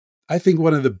I think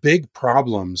one of the big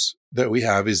problems that we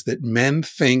have is that men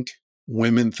think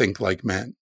women think like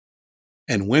men,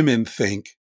 and women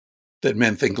think that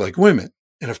men think like women.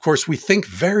 And of course, we think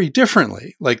very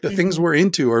differently. Like the things we're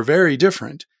into are very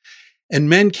different. And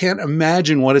men can't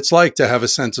imagine what it's like to have a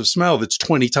sense of smell that's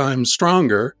 20 times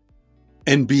stronger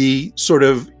and be sort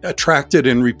of attracted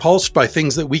and repulsed by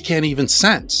things that we can't even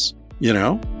sense, you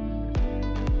know?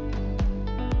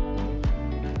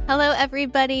 Hello,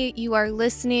 everybody. You are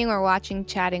listening or watching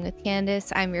Chatting with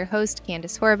Candace. I'm your host,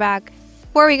 Candace Horbach.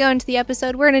 Before we go into the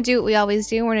episode, we're going to do what we always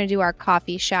do. We're going to do our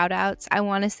coffee shout outs. I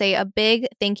want to say a big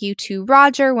thank you to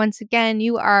Roger. Once again,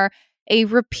 you are a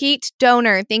repeat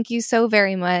donor. Thank you so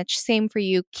very much. Same for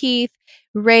you, Keith,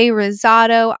 Ray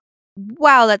Rosado.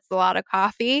 Wow, that's a lot of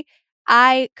coffee.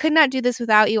 I could not do this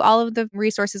without you. All of the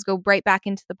resources go right back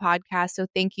into the podcast. So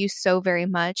thank you so very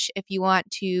much. If you want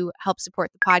to help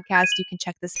support the podcast, you can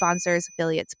check the sponsors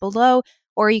affiliates below,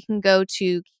 or you can go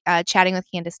to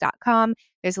chattingwithcandace.com.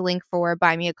 There's a link for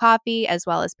Buy Me a Coffee as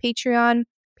well as Patreon.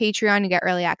 Patreon, you get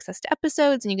early access to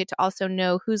episodes, and you get to also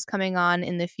know who's coming on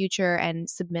in the future and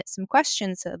submit some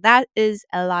questions. So that is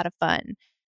a lot of fun.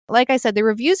 Like I said, the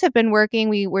reviews have been working.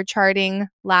 We were charting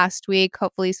last week.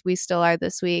 Hopefully we still are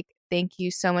this week. Thank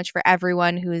you so much for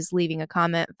everyone who is leaving a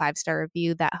comment, 5-star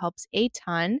review. That helps a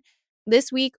ton.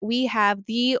 This week, we have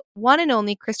the one and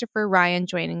only Christopher Ryan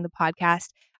joining the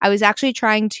podcast. I was actually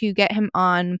trying to get him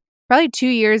on probably 2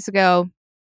 years ago.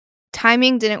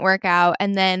 Timing didn't work out.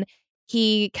 And then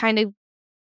he kind of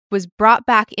was brought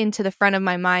back into the front of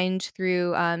my mind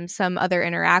through some other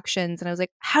interactions. And I was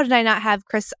like, how did I not have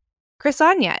Chris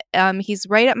on yet? He's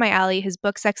right up my alley. His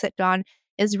book, Sex at Dawn,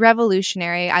 is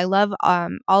revolutionary. I love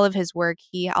all of his work.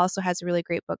 He also has a really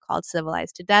great book called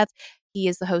Civilized to Death. He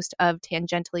is the host of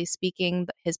Tangentially Speaking,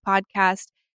 his podcast.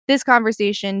 This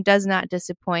conversation does not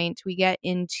disappoint. We get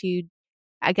into,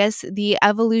 I guess, the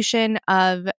evolution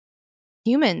of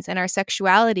humans and our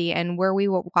sexuality and were we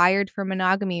wired for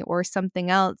monogamy or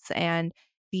something else, and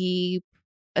the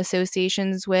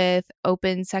associations with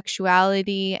open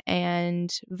sexuality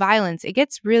and violence. It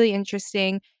gets really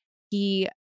interesting. He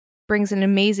brings an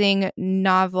amazing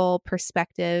novel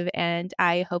perspective, and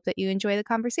I hope that you enjoy the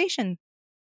conversation.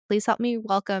 Please help me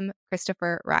welcome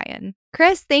Christopher Ryan.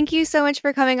 Chris, thank you so much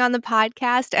for coming on the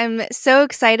podcast. I'm so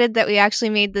excited that we actually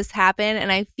made this happen,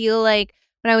 and I feel like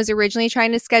when I was originally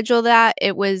trying to schedule that,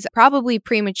 it was probably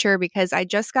premature because I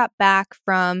just got back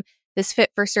from this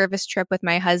Fit for Service trip with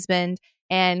my husband,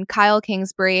 and Kyle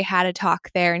Kingsbury had a talk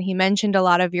there, and he mentioned a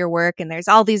lot of your work, and there's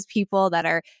all these people that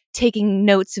are taking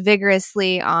notes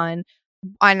vigorously on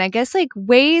I guess like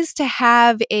ways to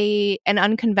have an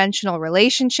unconventional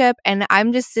relationship. And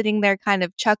I'm just sitting there kind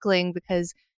of chuckling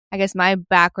because I guess my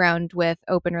background with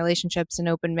open relationships and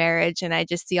open marriage, and I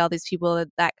just see all these people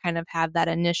that kind of have that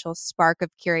initial spark of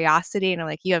curiosity, and I'm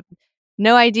like, you have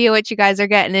no idea what you guys are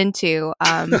getting into.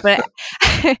 But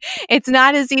it's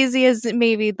not as easy as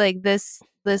maybe like this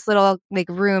little like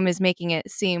room is making it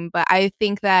seem. But I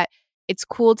think that it's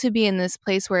cool to be in this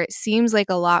place where it seems like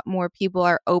a lot more people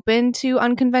are open to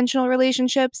unconventional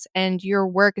relationships, and your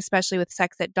work, especially with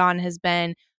Sex at Dawn, has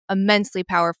been immensely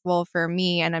powerful for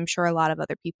me, and I'm sure a lot of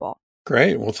other people.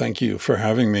 Great. Well, thank you for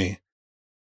having me.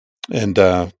 And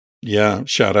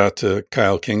shout out to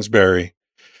Kyle Kingsbury.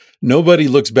 Nobody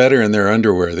looks better in their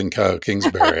underwear than Kyle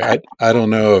Kingsbury. I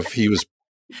don't know if he was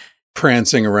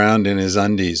prancing around in his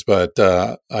undies, but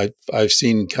I've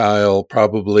seen Kyle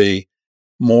probably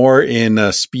more in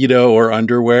Speedo or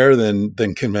underwear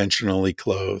than conventionally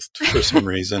clothed for some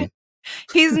reason.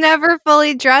 He's never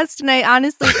fully dressed, and I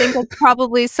honestly think it's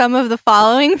probably some of the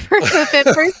following for the Fit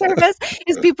for Service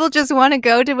is people just want to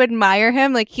go to admire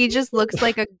him. Like he just looks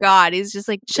like a god. He's just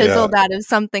like chiseled out of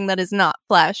something that is not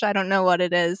flesh. I don't know what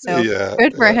it is. So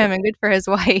good for him and good for his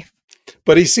wife.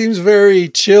 But he seems very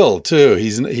chill too.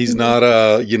 He's not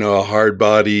a hard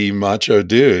body macho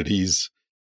dude. He's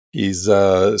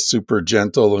super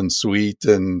gentle and sweet,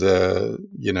 and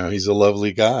he's a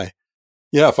lovely guy.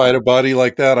 Yeah, if I had a body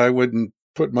like that, I wouldn't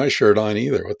put my shirt on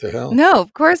either. What the hell? No,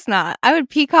 of course not. I would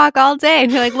peacock all day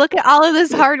and be like, look at all of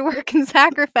this hard work and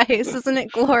sacrifice. Isn't it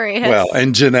glorious? Well,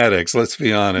 and genetics, let's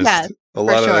be honest. Yes, a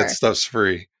lot of that stuff's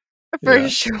free. For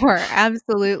sure.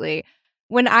 Absolutely.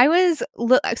 When I was,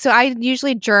 so I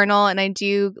usually journal and I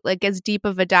do like as deep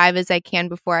of a dive as I can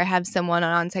before I have someone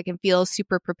on so I can feel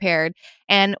super prepared.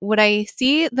 And what I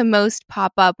see the most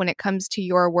pop up when it comes to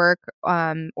your work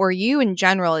or you in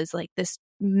general is like this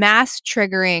mass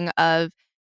triggering of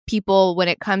people when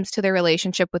it comes to their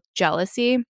relationship with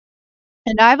jealousy.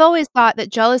 And I've always thought that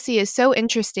jealousy is so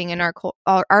interesting in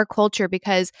our culture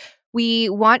because we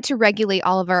want to regulate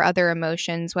all of our other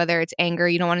emotions, whether it's anger.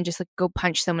 You don't want to just like go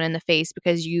punch someone in the face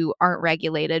because you aren't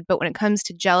regulated. But when it comes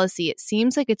to jealousy, it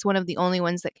seems like it's one of the only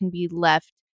ones that can be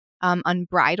left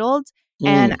unbridled.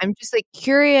 And Mm. I'm just like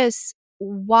curious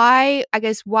why, I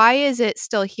guess, why is it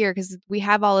still here? Because we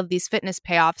have all of these fitness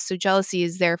payoffs. So jealousy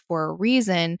is there for a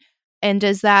reason. And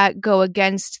does that go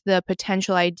against the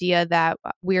potential idea that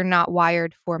we're not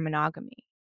wired for monogamy?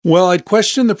 Well, I'd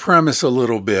question the premise a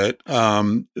little bit.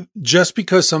 Just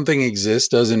because something exists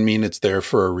doesn't mean it's there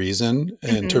for a reason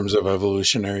in Mm-hmm. terms of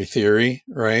evolutionary theory,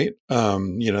 right?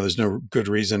 There's no good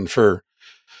reason for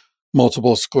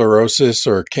multiple sclerosis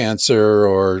or cancer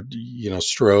or,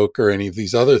 stroke or any of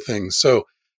these other things. So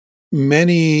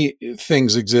many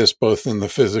things exist both in the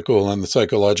physical and the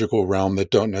psychological realm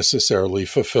that don't necessarily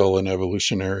fulfill an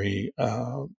evolutionary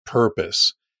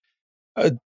purpose.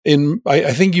 Uh,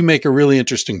 I think you make a really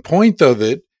interesting point, though,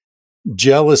 that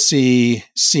jealousy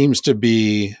seems to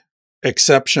be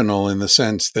exceptional in the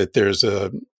sense that there's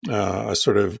a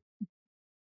sort of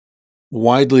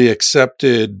widely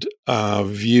accepted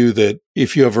view that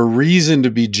if you have a reason to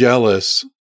be jealous,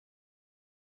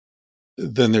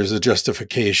 then there's a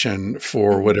justification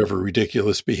for Mm-hmm. whatever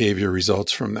ridiculous behavior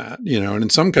results from that, and in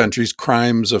some countries,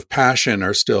 crimes of passion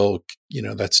are still,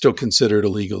 that's still considered a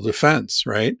legal defense,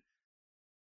 right?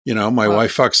 My Well,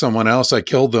 wife fucked someone else. I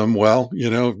killed them. Well,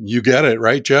 you get it,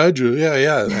 right, Judge? Yeah,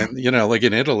 yeah. And, like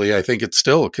in Italy, I think it's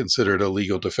still considered a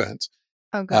legal defense.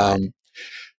 oh God. Um,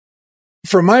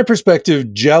 from my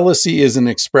perspective, jealousy is an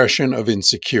expression of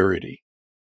insecurity,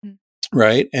 Mm.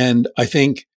 right? And I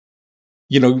think,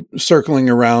 circling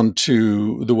around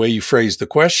to the way you phrased the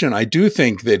question, I do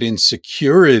think that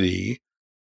insecurity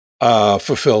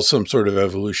fulfills some sort of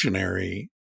evolutionary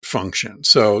function.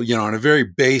 So, on a very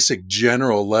basic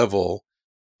general level,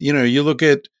 you look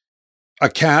at a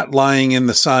cat lying in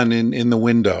the sun in the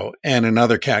window and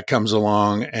another cat comes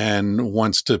along and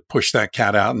wants to push that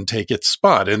cat out and take its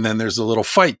spot. And then there's a little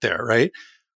fight there, right?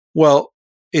 Well,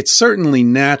 it's certainly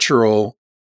natural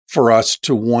for us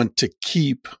to want to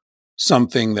keep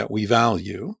something that we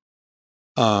value,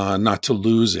 not to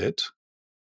lose it.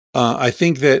 I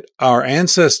think that our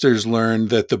ancestors learned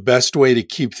that the best way to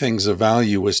keep things of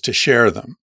value was to share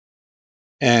them.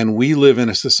 And we live in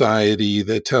a society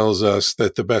that tells us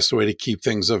that the best way to keep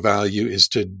things of value is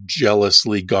to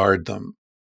jealously guard them.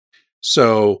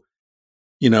 So,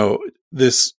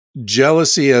 this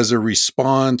jealousy as a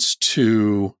response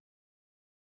to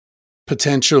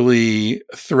potentially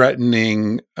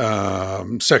threatening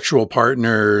sexual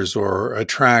partners or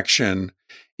attraction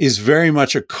is very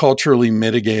much a culturally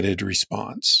mitigated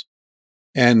response.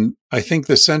 And I think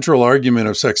the central argument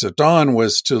of Sex at Dawn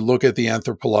was to look at the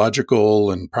anthropological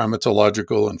and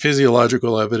primatological and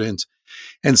physiological evidence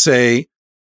and say,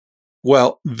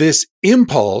 well, this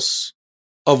impulse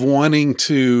of wanting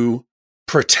to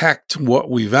protect what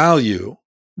we value,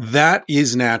 that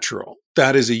is natural.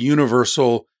 That is a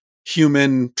universal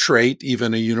human trait,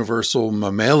 even a universal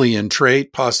mammalian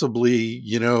trait, possibly,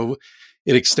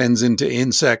 it extends into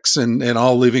insects and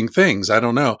all living things. I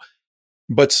don't know.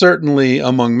 But certainly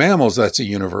among mammals, that's a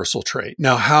universal trait.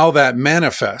 Now, how that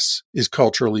manifests is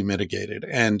culturally mitigated.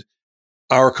 And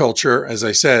our culture, as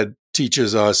I said,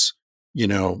 teaches us,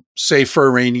 save for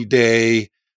a rainy day,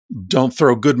 don't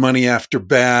throw good money after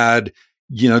bad,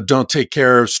 don't take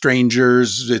care of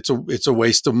strangers. It's a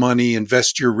waste of money.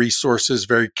 Invest your resources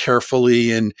very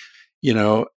carefully. And,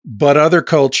 but other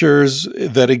cultures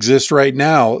that exist right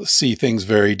now see things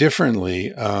very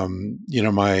differently.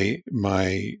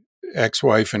 My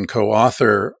ex-wife and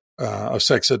co-author of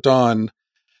Sex at Dawn,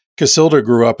 Casilda,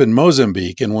 grew up in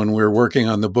Mozambique. And when we were working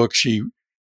on the book, she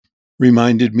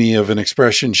reminded me of an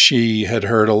expression she had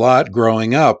heard a lot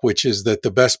growing up, which is that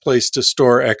the best place to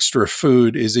store extra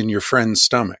food is in your friend's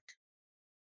stomach.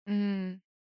 Mm.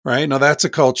 Right? Now, that's a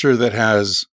culture that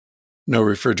has no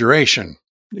refrigeration,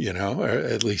 or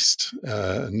at least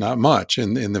not much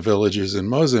in the villages in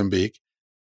Mozambique.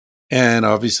 And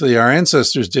obviously our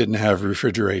ancestors didn't have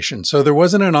refrigeration. So there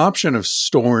wasn't an option of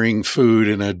storing food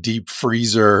in a deep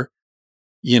freezer,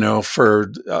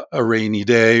 for a rainy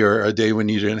day or a day when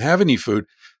you didn't have any food.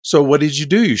 So what did you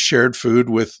do? You shared food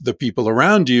with the people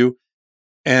around you.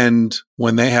 And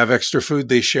when they have extra food,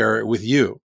 they share it with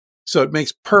you. So it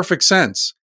makes perfect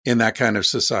sense in that kind of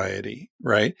society,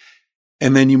 right?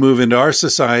 And then you move into our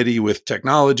society with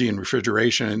technology and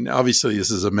refrigeration. And obviously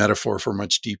this is a metaphor for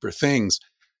much deeper things.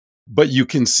 But you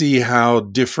can see how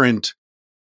different,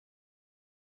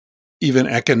 even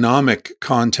economic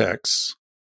contexts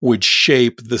would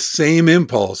shape the same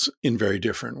impulse in very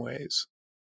different ways.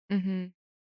 Mm-hmm.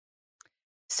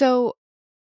 So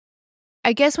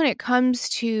I guess when it comes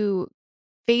to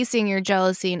facing your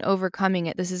jealousy and overcoming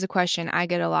it, this is a question I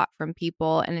get a lot from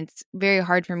people, and it's very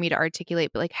hard for me to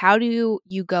articulate, but like, how do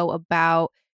you go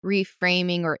about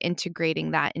reframing or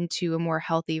integrating that into a more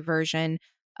healthy version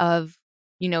of,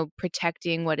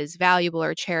 protecting what is valuable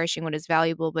or cherishing what is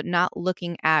valuable, but not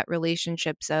looking at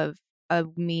relationships of a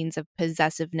means of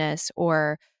possessiveness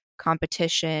or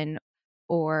competition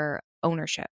or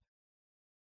ownership?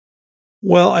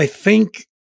 Well, I think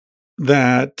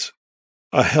that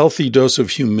a healthy dose of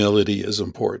humility is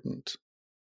important,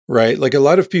 right? Like a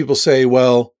lot of people say,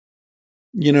 well,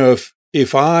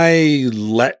 if I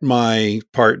let my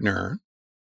partner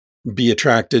be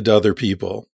attracted to other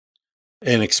people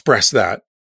and express that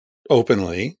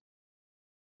openly,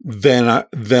 then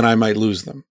I might lose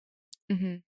them.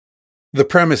 Mm-hmm. The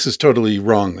premise is totally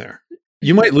wrong there.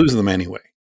 You might lose them anyway,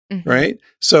 Mm-hmm. right?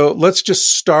 So let's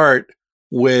just start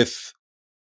with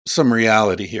some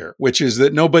reality here, which is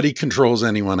that nobody controls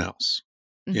anyone else.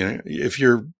 Mm-hmm. If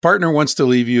your partner wants to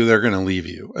leave you, they're going to leave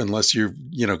you unless you've,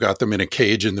 got them in a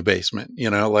cage in the basement,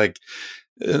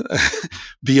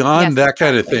 beyond that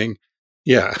kind of thing.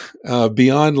 Yeah.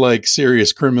 Beyond like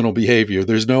serious criminal behavior,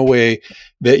 there's no way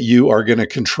that you are going to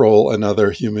control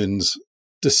another human's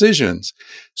decisions.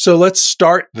 So let's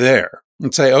start there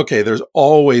and say, okay, there's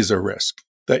always a risk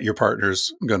that your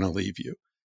partner's going to leave you.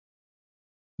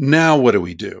 Now, what do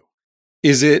we do?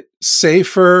 Is it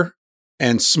safer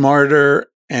and smarter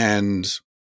and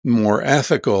more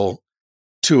ethical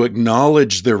to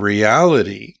acknowledge the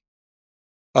reality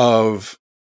of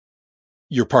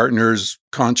your partner's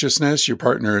consciousness, your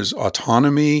partner's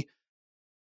autonomy,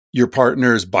 your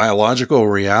partner's biological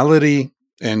reality,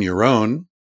 and your own,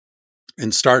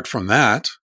 and start from that?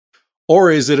 Or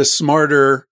is it a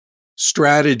smarter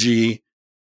strategy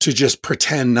to just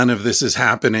pretend none of this is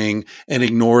happening and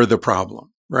ignore the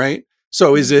problem, right?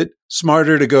 So is it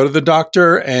smarter to go to the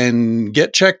doctor and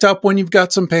get checked up when you've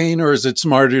got some pain, or is it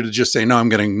smarter to just say, no, I'm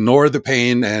going to ignore the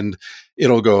pain and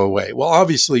it'll go away? Well,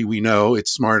 obviously we know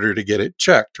it's smarter to get it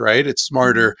checked, right? It's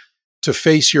smarter to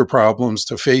face your problems,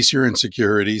 to face your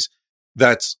insecurities.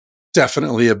 That's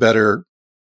definitely a better,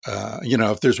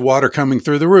 if there's water coming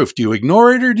through the roof, do you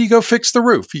ignore it or do you go fix the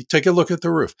roof? You take a look at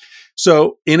the roof.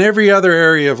 So in every other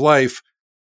area of life,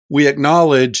 we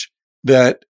acknowledge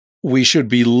that we should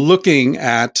be looking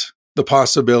at the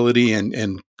possibility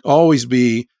and always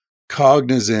be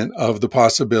cognizant of the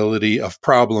possibility of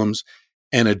problems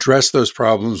and address those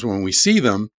problems when we see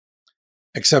them,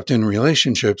 except in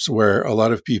relationships where a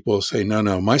lot of people say,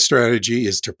 no, my strategy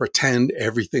is to pretend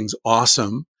everything's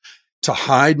awesome, to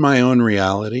hide my own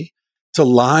reality, to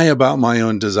lie about my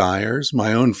own desires,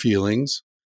 my own feelings,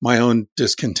 my own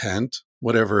discontent,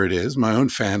 whatever it is, my own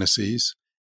fantasies,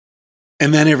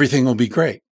 and then everything will be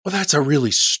great. Well, that's a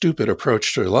really stupid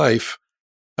approach to life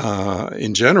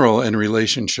in general and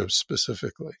relationships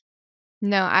specifically.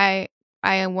 No, I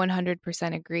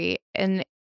 100% agree. And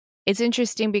it's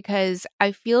interesting because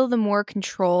I feel the more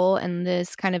control and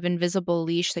this kind of invisible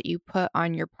leash that you put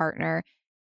on your partner,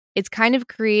 it's kind of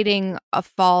creating a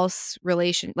false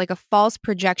like a false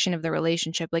projection of the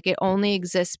relationship. Like it only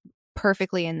exists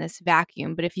perfectly in this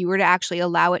vacuum. But if you were to actually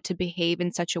allow it to behave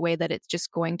in such a way that it's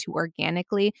just going to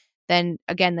organically, then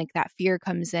again, like that fear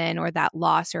comes in, or that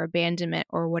loss or abandonment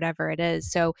or whatever it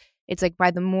is. So it's like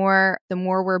the more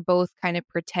we're both kind of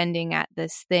pretending at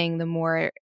this thing, the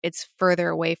more it's further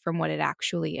away from what it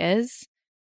actually is.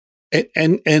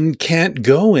 And can't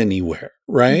go anywhere,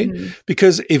 right? Mm-hmm.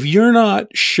 Because if you're not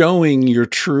showing your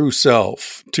true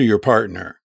self to your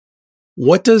partner,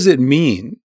 what does it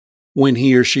mean when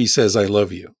he or she says, I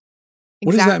love you? Exactly.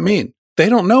 What does that mean? They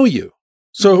don't know you.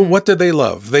 So what do they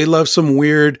love? They love some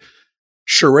weird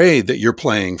charade that you're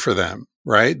playing for them,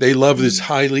 right? They love this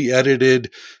highly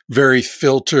edited, very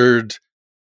filtered,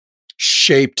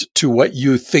 shaped to what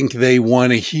you think they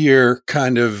want to hear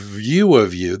kind of view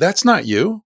of you. That's not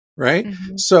you, right?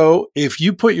 Mm-hmm. So if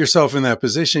you put yourself in that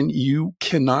position, you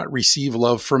cannot receive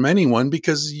love from anyone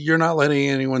because you're not letting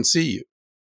anyone see you.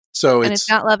 So it's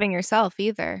not loving yourself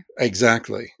either.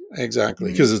 Exactly.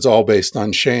 Because it's all based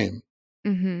on shame.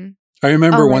 Mm-hmm. I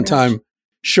remember one time,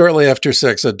 shortly after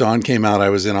Sex at Dawn came out, I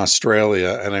was in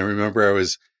Australia, and I remember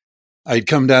I'd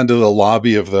come down to the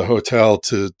lobby of the hotel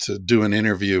to do an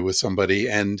interview with somebody,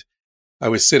 and I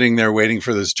was sitting there waiting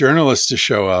for this journalist to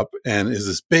show up, and it's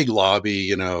this big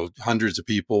lobby, hundreds of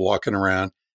people walking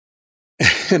around,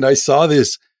 and I saw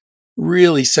this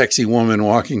really sexy woman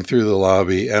walking through the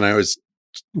lobby, and I was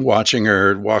watching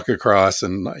her walk across,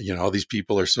 and all these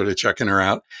people are sort of checking her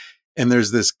out, and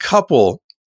there's this couple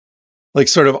like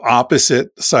sort of opposite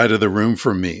side of the room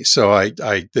from me. So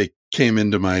they came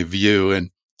into my view, and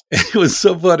And it was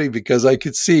so funny because I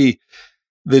could see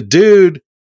the dude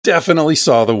definitely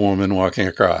saw the woman walking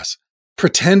across,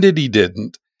 pretended he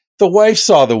didn't. The wife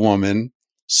saw the woman,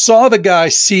 saw the guy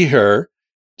see her,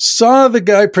 saw the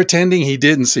guy pretending he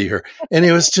didn't see her. And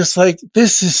it was just like,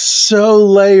 this is so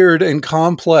layered and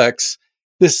complex.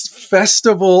 This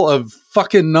festival of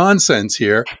fucking nonsense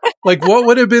here. Like, what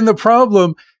would have been the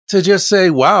problem to just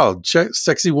say, wow,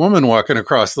 sexy woman walking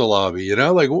across the lobby? You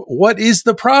know, like, what is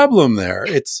the problem there?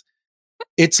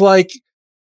 It's like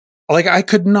I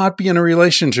could not be in a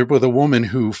relationship with a woman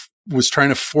who was trying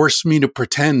to force me to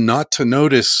pretend not to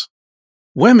notice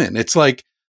women. It's like,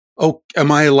 oh,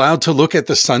 am I allowed to look at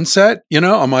the sunset? You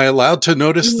know, am I allowed to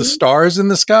notice the stars in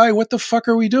the sky? What the fuck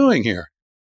are we doing here?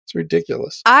 It's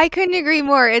ridiculous. I couldn't agree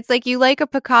more. It's like you like a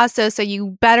Picasso, so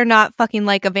you better not fucking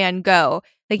like a Van Gogh.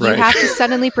 Like, you have to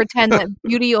suddenly pretend that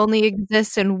beauty only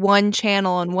exists in one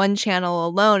channel and one channel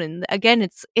alone. And again,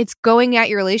 it's going at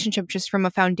your relationship just from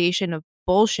a foundation of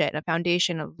bullshit, a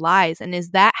foundation of lies. And is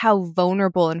that how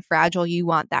vulnerable and fragile you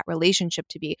want that relationship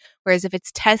to be? Whereas if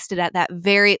it's tested at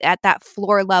that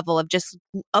floor level of just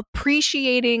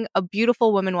appreciating a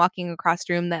beautiful woman walking across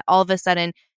the room, that all of a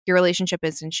sudden your relationship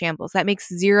is in shambles. That makes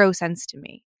zero sense to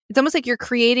me. It's almost like you're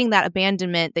creating that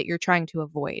abandonment that you're trying to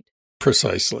avoid.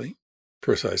 Precisely.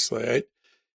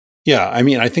 Yeah. I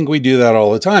mean, I think we do that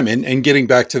all the time. And getting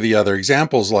back to the other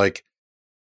examples, like,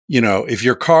 you know, if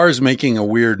your car's making a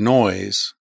weird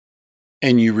noise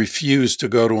and you refuse to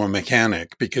go to a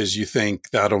mechanic because you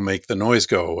think that'll make the noise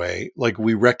go away, like,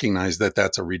 we recognize that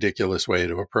that's a ridiculous way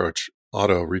to approach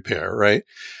auto repair, right?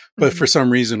 But for some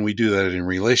reason, we do that in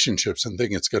relationships and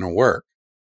think it's going to work.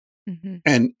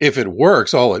 And if it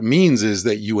works, all it means is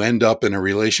that you end up in a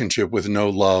relationship with no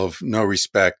love, no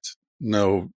respect,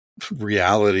 no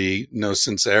reality, no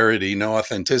sincerity, no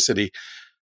authenticity.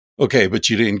 Okay, but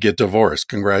you didn't get divorced.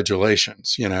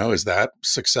 Congratulations. You know, is that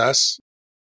success?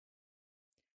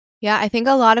 Yeah, I think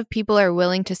a lot of people are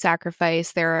willing to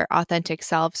sacrifice their authentic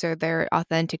selves or their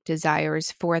authentic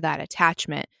desires for that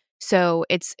attachment. So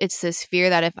it's this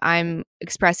fear that if I'm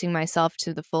expressing myself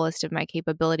to the fullest of my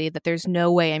capability, that there's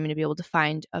no way I'm going to be able to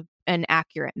find an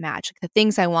accurate match. Like, the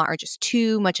things I want are just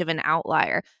too much of an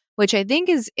outlier, which I think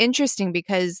is interesting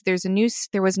because there was a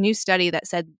new study that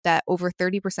said that over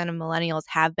 30% of millennials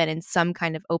have been in some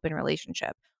kind of open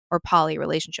relationship or poly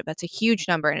relationship. That's a huge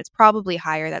number, and it's probably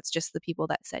higher. That's just the people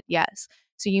that said yes.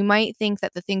 So you might think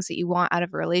that the things that you want out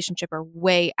of a relationship are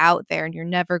way out there and you're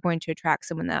never going to attract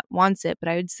someone that wants it. But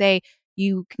I would say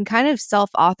you can kind of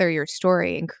self-author your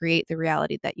story and create the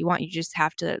reality that you want. You just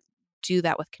have to do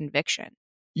that with conviction.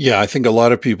 Yeah, I think a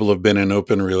lot of people have been in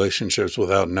open relationships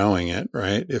without knowing it,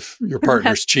 right? If your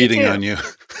partner's cheating on you,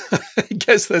 I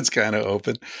guess that's kind of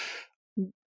open.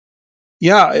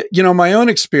 Yeah, you know, my own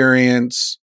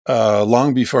experience,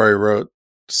 long before I wrote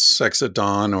Sex at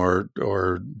Dawn or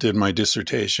did my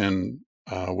dissertation,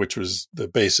 which was the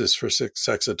basis for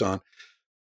Sex at Dawn,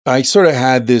 I sort of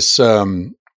had this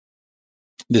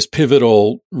this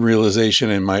pivotal realization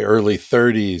in my early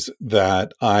 30s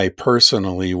that I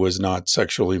personally was not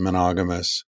sexually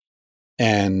monogamous,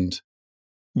 and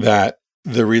that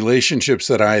the relationships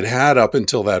that I had had up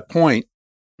until that point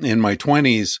in my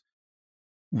 20s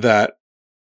that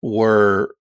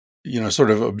were, you know, sort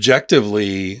of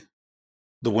objectively,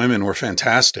 the women were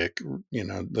fantastic. You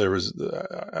know, there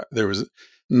was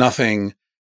nothing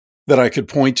that I could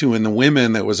point to in the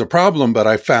women that was a problem, but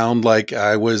I found like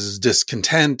I was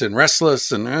discontent and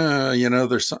restless and, you know,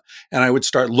 and I would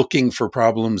start looking for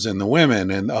problems in the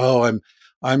women and,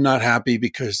 I'm not happy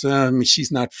because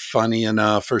she's not funny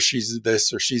enough or she's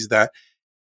this or she's that.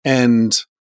 And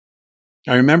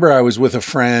I remember I was with a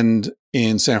friend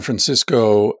in San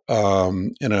Francisco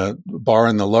in a bar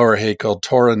in the Lower Hay called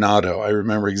Toronado. I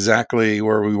remember exactly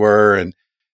where we were. And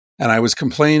I was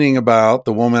complaining about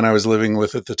the woman I was living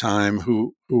with at the time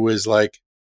who was like,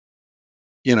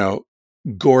 you know,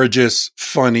 gorgeous,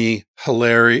 funny,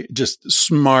 hilarious, just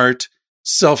smart,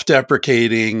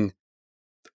 self-deprecating,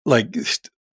 like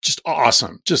just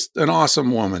awesome, just an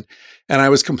awesome woman. And I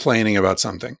was complaining about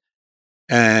something.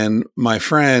 And my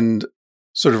friend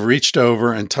sort of reached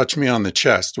over and touched me on the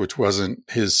chest, which wasn't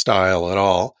his style at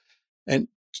all. And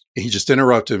he just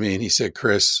interrupted me and he said,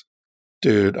 "Chris,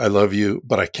 dude, I love you,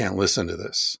 but I can't listen to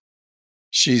this.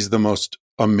 She's the most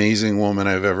amazing woman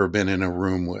I've ever been in a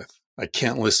room with. I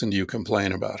can't listen to you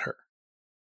complain about her."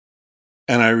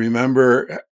 And I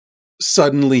remember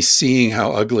suddenly seeing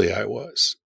how ugly I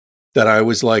was, that I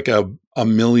was like a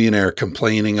millionaire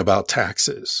complaining about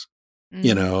taxes,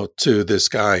 you know, to this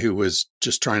guy who was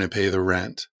just trying to pay the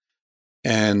rent.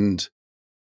 And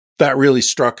that really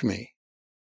struck me.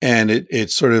 And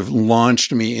it sort of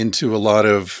launched me into a lot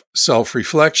of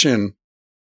self-reflection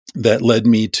that led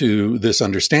me to this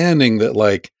understanding that,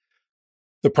 like,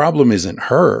 the problem isn't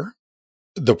her.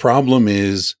 The problem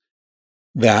is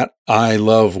that I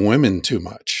love women too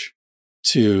much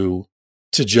to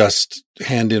just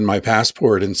hand in my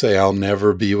passport and say, I'll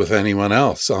never be with anyone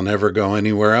else. I'll never go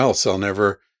anywhere else. I'll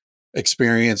never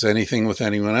experience anything with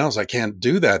anyone else. I can't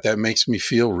do that. That makes me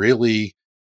feel really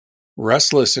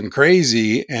restless and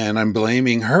crazy, and I'm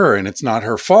blaming her, and it's not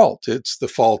her fault. It's the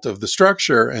fault of the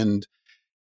structure.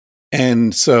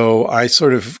 And so I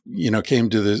sort of, came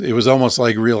to this. It was almost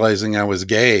like realizing I was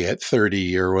gay at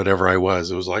 30 or whatever I was.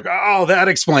 It was like, oh, that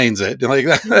explains it. Like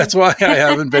that's why I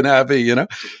haven't been happy, And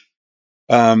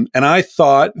I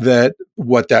thought that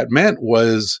what that meant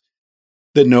was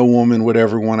that no woman would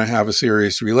ever want to have a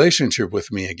serious relationship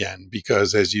with me again,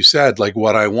 because, as you said, like,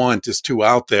 what I want is too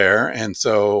out there. And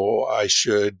so I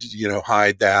should,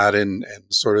 hide that and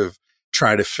sort of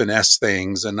try to finesse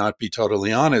things and not be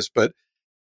totally honest. But,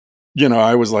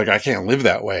 I was like, I can't live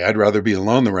that way. I'd rather be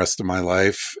alone the rest of my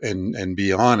life and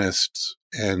be honest.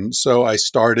 And so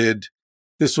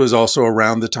this was also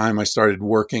around the time I started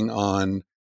working on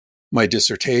my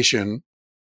dissertation,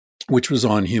 which was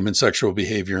on human sexual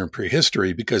behavior in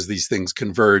prehistory, because these things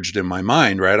converged in my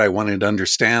mind, right? I wanted to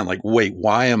understand, like, wait,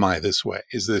 why am I this way?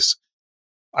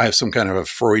 I have some kind of a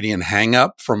Freudian hang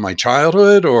up from my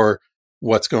childhood, or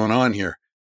what's going on here?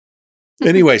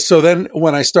 Anyway, so then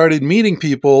when I started meeting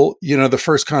people, the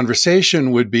first conversation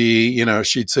would be,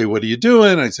 she'd say, what are you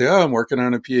doing? I'd say, oh, I'm working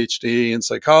on a PhD in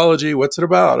psychology. What's it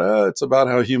about? It's about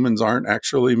how humans aren't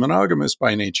actually monogamous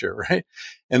by nature, right?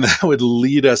 And that would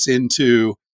lead us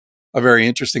into a very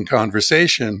interesting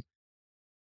conversation.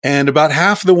 And about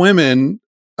half the women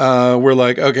were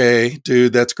like, okay,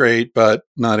 dude, that's great, but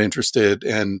not interested.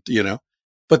 And,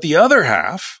 but the other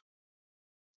half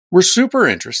were super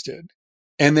interested.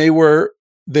 And they were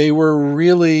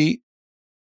really,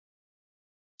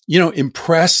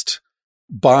 impressed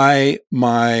by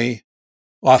my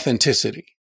authenticity.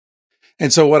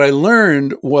 And so what I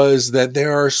learned was that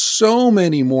there are so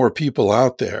many more people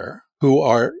out there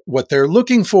what they're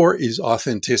looking for is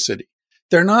authenticity.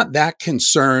 They're not that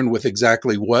concerned with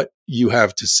exactly what you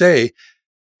have to say.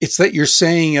 It's that you're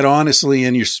saying it honestly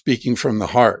and you're speaking from the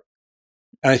heart.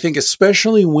 And I think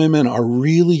especially women are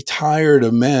really tired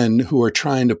of men who are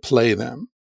trying to play them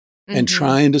and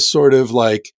trying to sort of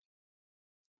like,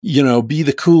 be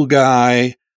the cool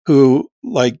guy who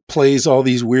like plays all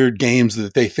these weird games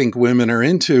that they think women are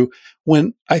into,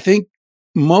 when I think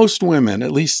most women,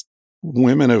 at least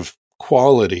women of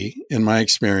quality in my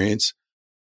experience,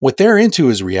 what they're into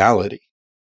is reality.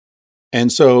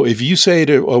 And so if you say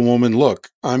to a woman, look,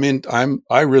 I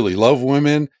really love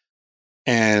women,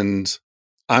 and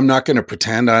I'm not going to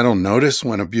pretend I don't notice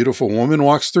when a beautiful woman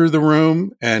walks through the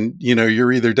room, and,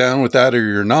 you're either down with that or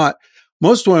you're not.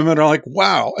 Most women are like,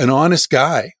 wow, an honest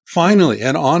guy, finally,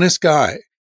 an honest guy.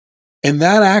 And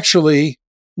that actually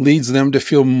leads them to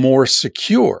feel more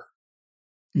secure,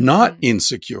 not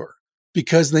insecure,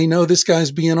 because they know this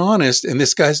guy's being honest and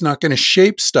this guy's not going to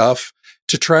shape stuff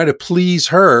to try to please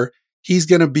her. He's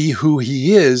going to be who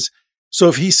he is. So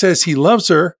if he says he loves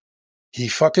her, he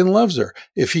fucking loves her.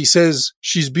 If he says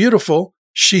she's beautiful,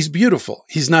 she's beautiful.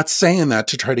 He's not saying that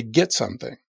to try to get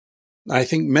something. I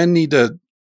think men need to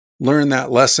learn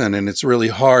that lesson. And it's really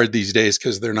hard these days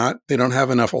because they don't have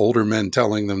enough older men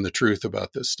telling them the truth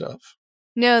about this stuff.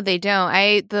 No, they don't.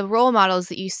 The role models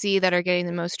that you see that are getting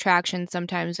the most traction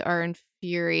sometimes are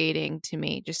infuriating to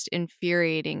me, just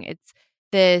infuriating. It's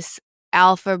this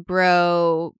alpha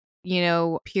bro,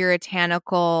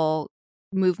 puritanical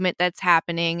movement that's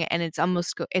happening, and it's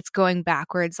it's going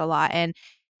backwards a lot. And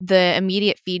the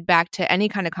immediate feedback to any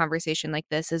kind of conversation like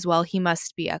this is, well, he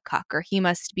must be a cuck, or he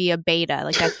must be a beta,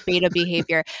 like that's beta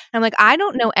behavior. And I'm like, I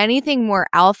don't know anything more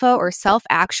alpha or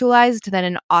self-actualized than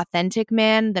an authentic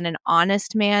man, than an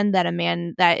honest man, that a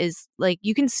man that is like,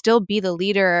 you can still be the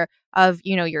leader of,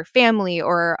 your family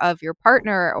or of your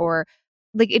partner, or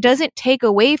like, it doesn't take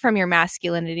away from your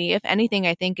masculinity. If anything,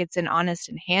 I think it's an honest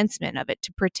enhancement of it,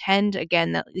 to pretend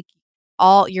again that like,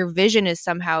 all your vision is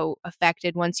somehow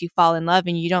affected once you fall in love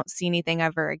and you don't see anything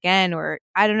ever again. Or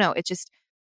I don't know. It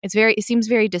seems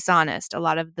very dishonest, a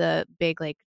lot of the big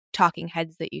like talking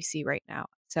heads that you see right now.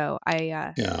 So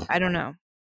I don't know.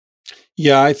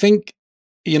 Yeah, I think,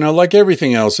 like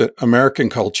everything else, American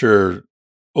culture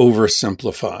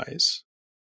oversimplifies,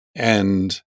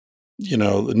 and,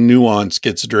 nuance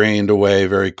gets drained away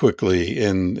very quickly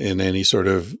in any sort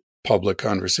of public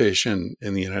conversation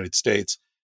in the United States.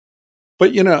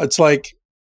 But, it's like,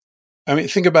 I mean,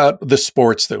 think about the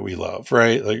sports that we love,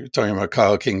 right? Like you're talking about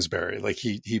Kyle Kingsbury. Like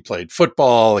he played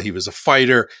football. He was a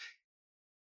fighter,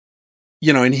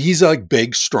 and he's a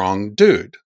big, strong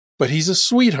dude, but he's a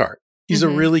sweetheart. He's a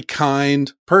really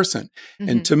kind person.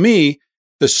 And to me,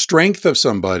 the strength of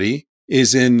somebody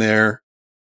is in their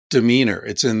demeanor.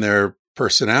 It's in their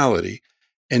personality.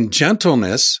 And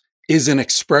gentleness is an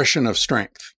expression of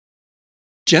strength.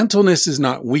 Gentleness is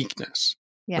not weakness,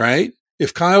 right?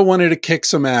 If Kyle wanted to kick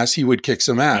some ass, he would kick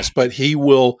some ass, but he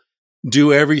will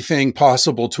do everything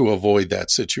possible to avoid that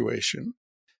situation.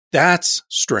 That's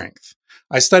strength.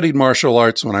 I studied martial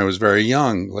arts when I was very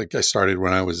young. Like I started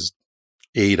when I was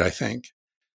 8, I think.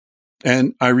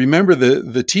 And I remember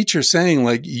the teacher saying,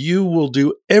 like, you will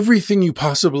do everything you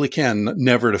possibly can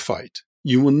never to fight.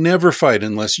 You will never fight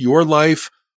unless your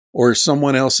life or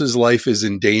someone else's life is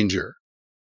in danger.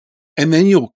 And then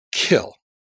you'll kill.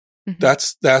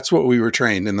 That's what we were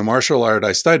trained. In the martial art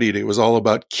I studied, it was all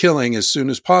about killing as soon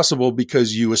as possible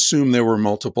because you assume there were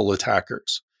multiple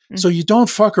attackers. So you don't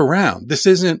fuck around. This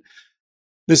isn't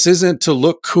to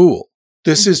look cool.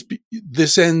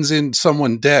 This ends in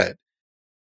someone dead.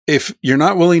 If you're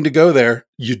not willing to go there,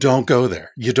 you don't go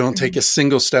there. You don't take a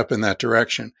single step in that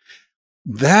direction.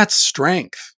 That's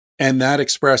strength. And that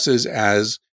expresses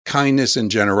as kindness and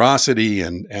generosity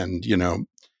and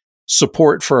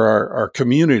support for our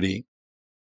community.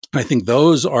 I think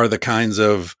those are the kinds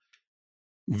of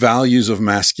values of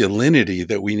masculinity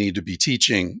that we need to be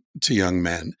teaching to young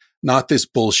men, not this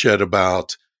bullshit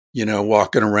about,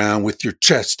 walking around with your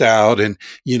chest out and,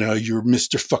 you're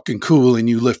Mr. fucking cool and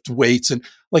you lift weights. And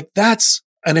like, that's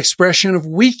an expression of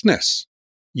weakness.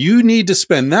 You need to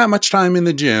spend that much time in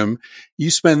the gym. You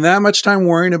spend that much time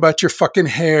worrying about your fucking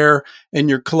hair and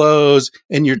your clothes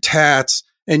and your tats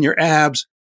and your abs.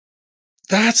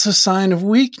 That's a sign of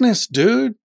weakness,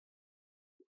 dude.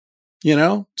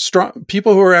 Strong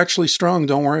people who are actually strong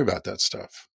don't worry about that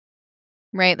stuff.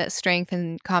 Right. That strength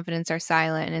and confidence are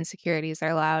silent and insecurities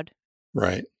are loud.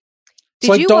 Right. It's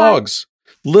like dogs.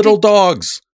 Little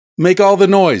dogs make all the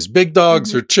noise. Big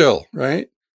dogs are chill, right?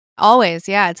 Always.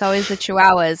 Yeah. It's always the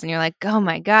Chihuahuas. And you're like, oh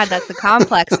my God, that's the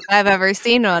complex I've ever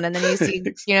seen one. And then you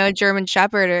see, a German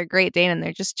Shepherd or a Great Dane and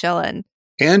they're just chilling.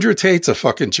 Andrew Tate's a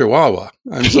fucking Chihuahua.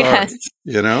 I'm sorry.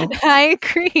 I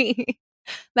agree.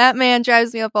 That man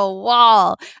drives me up a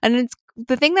wall. And it's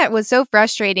the thing that was so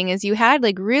frustrating is you had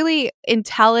like really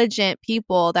intelligent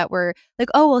people that were like,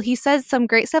 oh, well, he says some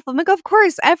great stuff. I'm like, of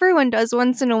course, everyone does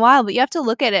once in a while, but you have to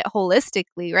look at it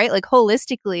holistically, right? Like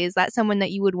holistically, is that someone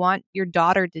that you would want your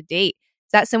daughter to date?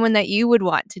 Is that someone that you would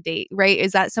want to date, right?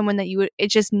 Is that someone that you would,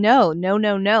 it's just no.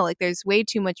 Like there's way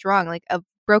too much wrong. Like a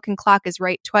broken clock is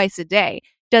right twice a day.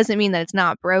 Doesn't mean that it's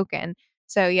not broken.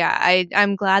 So yeah,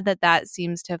 I'm glad that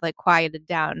seems to have like quieted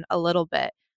down a little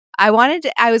bit. I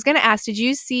was going to ask, did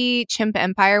you see Chimp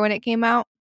Empire when it came out?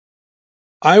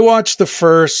 I watched the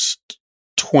first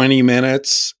 20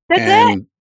 minutes and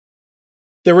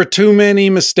there were too many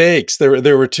mistakes.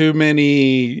 There were too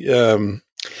many.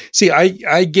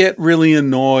 I get really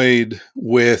annoyed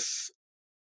with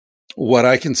what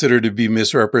I consider to be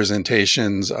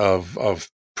misrepresentations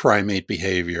of primate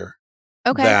behavior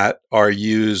that are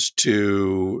used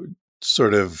to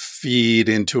sort of feed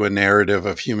into a narrative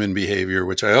of human behavior,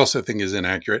 which I also think is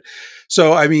inaccurate.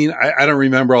 So, I mean, I don't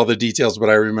remember all the details, but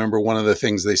I remember one of the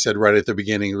things they said right at the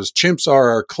beginning was chimps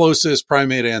are our closest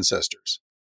primate ancestors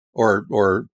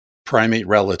or primate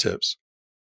relatives.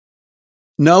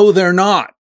 No, they're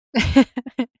not.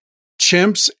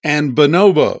 Chimps and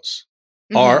bonobos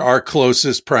are our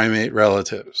closest primate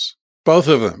relatives. Both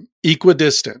of them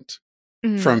equidistant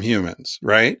from humans,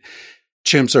 right?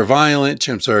 Chimps are violent.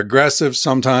 Chimps are aggressive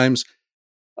sometimes.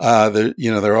 There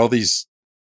are all these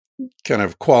kind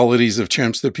of qualities of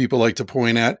chimps that people like to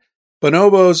point at.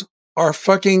 Bonobos are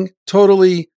fucking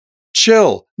totally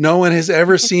chill. No one has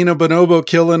ever seen a bonobo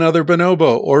kill another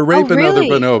bonobo or rape another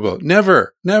bonobo.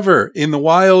 Never. In the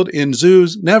wild, in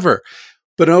zoos, never.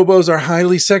 Bonobos are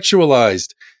highly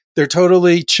sexualized. They're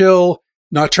totally chill,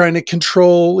 not trying to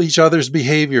control each other's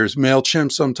behaviors. Male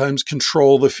chimps sometimes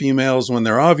control the females when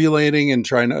they're ovulating and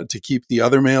try to keep the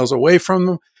other males away from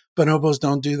them. Bonobos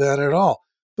don't do that at all.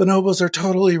 Bonobos are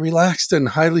totally relaxed and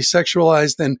highly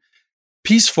sexualized and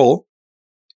peaceful.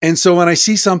 And so when I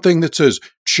see something that says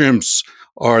chimps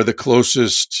are the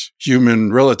closest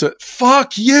human relative,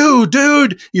 fuck you,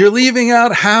 dude. You're leaving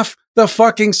out half the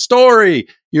fucking story.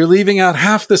 You're leaving out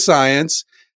half the science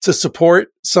to support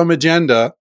some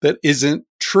agenda that isn't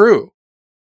true.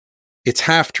 It's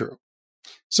half true.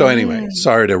 So anyway,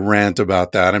 sorry to rant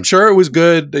about that. I'm sure it was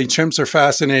good. The chimps are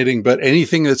fascinating, but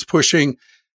anything that's pushing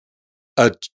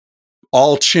a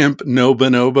all chimp, no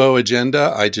bonobo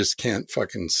agenda, I just can't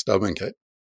fucking stomach it.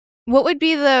 What would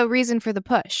be the reason for the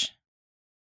push?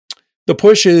 The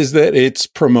push is that it's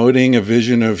promoting a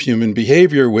vision of human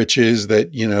behavior, which is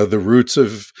that, the roots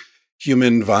of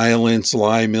human violence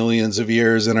lie millions of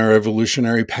years in our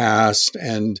evolutionary past.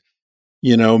 And,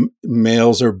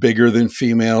 males are bigger than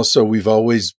females. So we've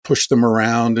always pushed them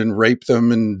around and raped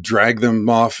them and dragged them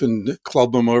off and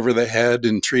clubbed them over the head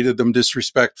and treated them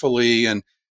disrespectfully. And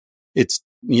it's,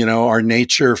 our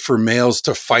nature for males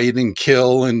to fight and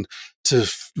kill and to,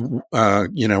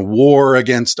 war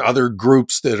against other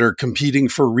groups that are competing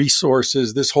for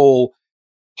resources. This whole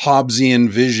Hobbesian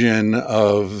vision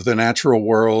of the natural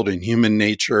world and human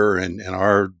nature and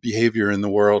our behavior in the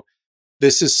world.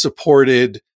 This is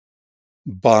supported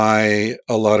by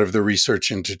a lot of the research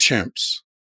into chimps,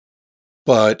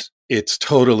 but it's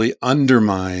totally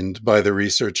undermined by the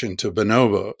research into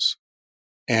bonobos.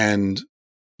 And,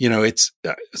 it's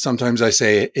sometimes I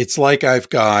say it's like I've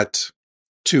got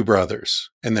two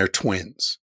brothers and they're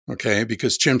twins. Okay.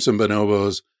 Because chimps and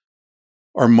bonobos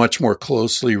are much more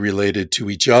closely related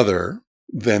to each other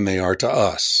than they are to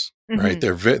us, right?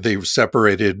 They were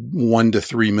separated 1 to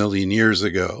 3 million years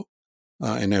ago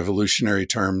in evolutionary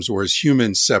terms, whereas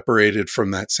humans separated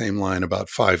from that same line about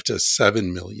 5 to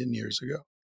 7 million years ago.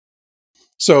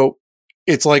 So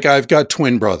it's like I've got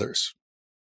twin brothers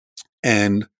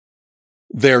and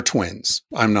they're twins.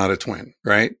 I'm not a twin,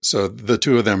 right? So the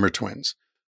two of them are twins.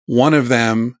 One of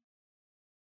them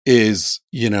is,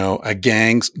 a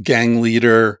gang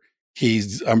leader.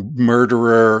 He's a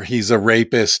murderer. He's a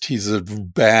rapist. He's a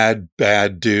bad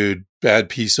dude, bad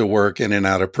piece of work in and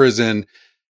out of prison.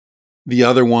 The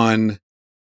other one,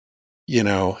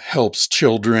 helps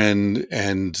children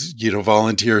and,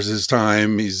 volunteers his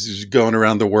time. He's going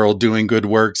around the world doing good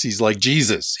works. He's like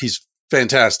Jesus. He's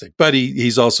fantastic, but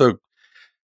he's also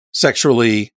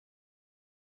sexually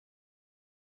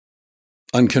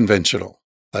unconventional,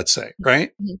 let's say,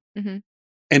 right? Mm-hmm.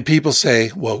 And people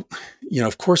say, well,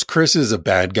 of course, Chris is a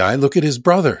bad guy. Look at his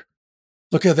brother.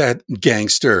 Look at that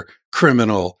gangster,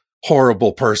 criminal,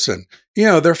 horrible person.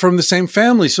 They're from the same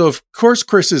family. So of course,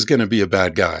 Chris is going to be a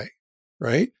bad guy,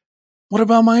 right? What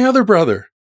about my other brother?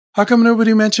 How come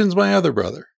nobody mentions my other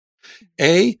brother?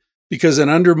 Because it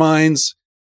undermines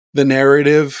the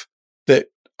narrative that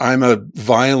I'm a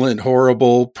violent,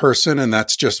 horrible person and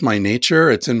that's just my nature.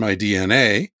 It's in my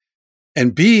DNA.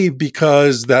 And B,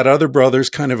 because that other brother's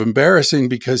kind of embarrassing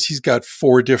because he's got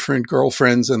 4 different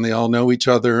girlfriends and they all know each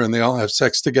other and they all have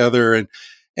sex together.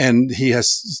 And he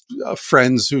has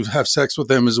friends who have sex with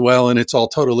them as well. And it's all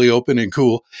totally open and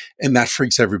cool. And that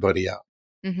freaks everybody out.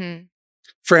 Mm-hmm.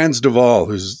 Frans de Waal,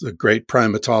 who's a great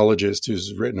primatologist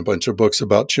who's written a bunch of books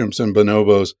about chimps and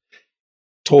bonobos,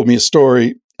 told me a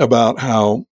story about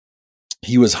how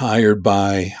he was hired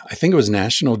by, I think it was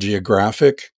National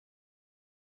Geographic,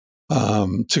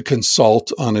 to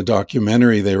consult on a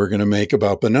documentary they were going to make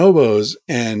about bonobos.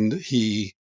 And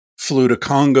he flew to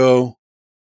Congo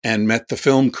and met the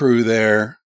film crew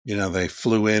there. They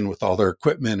flew in with all their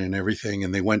equipment and everything,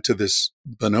 and they went to this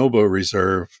bonobo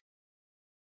reserve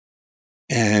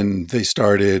and they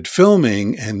started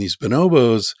filming. And these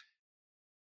bonobos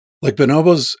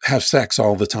have sex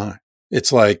all the time.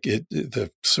 It's like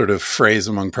the sort of phrase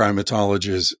among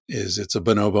primatologists is it's a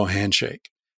bonobo handshake.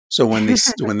 So when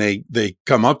they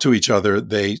come up to each other,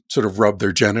 they sort of rub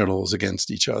their genitals against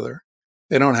each other.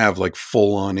 They don't have like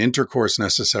full on intercourse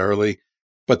necessarily,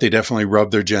 but they definitely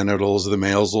rub their genitals. The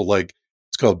males will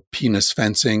it's called penis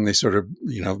fencing. They sort of,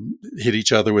 hit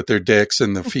each other with their dicks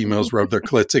and the females rub their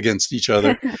clits against each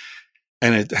other.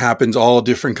 And it happens all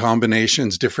different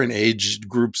combinations, different age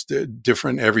groups,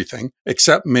 different everything,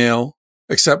 except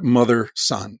mother,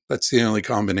 son. That's the only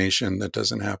combination that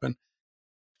doesn't happen.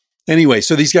 Anyway,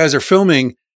 so these guys are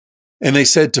filming and they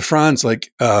said to Frans, when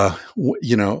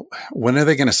are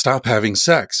they going to stop having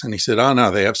sex? And he said, oh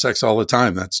no, they have sex all the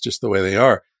time. That's just the way they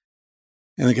are.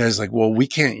 And the guy's like, well, we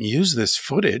can't use this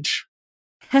footage.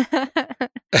 And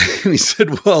he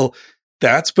said, well,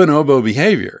 that's bonobo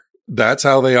behavior. That's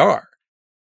how they are.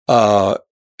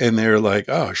 And they're like,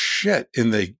 oh shit.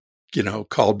 And they,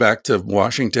 called back to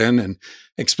Washington and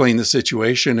explained the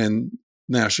situation, and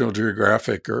National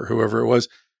Geographic or whoever it was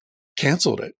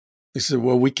canceled it. They said,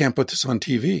 well, we can't put this on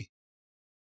TV.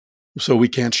 So we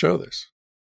can't show this.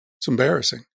 It's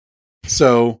embarrassing.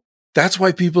 So that's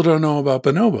why people don't know about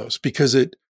bonobos, because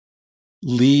it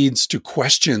leads to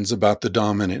questions about the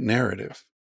dominant narrative,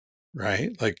 right?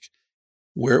 Like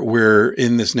we're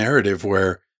in this narrative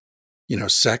where,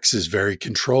 sex is very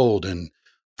controlled and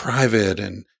private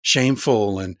and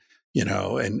shameful and,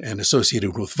 and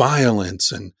associated with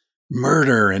violence and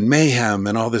murder and mayhem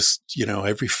and all this,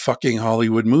 every fucking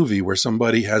Hollywood movie where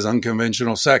somebody has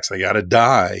unconventional sex, they got to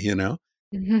die,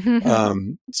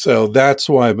 So that's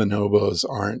why bonobos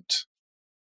aren't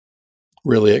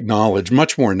really acknowledged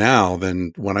much more now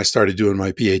than when I started doing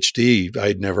my PhD.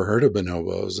 I'd never heard of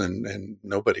bonobos and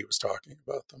nobody was talking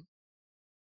about them.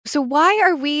 So why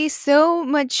are we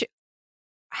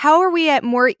how are we at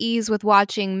more ease with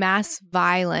watching mass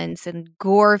violence and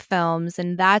gore films,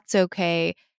 and that's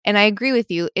okay? And I agree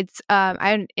with you. It's I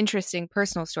have an interesting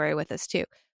personal story with this too.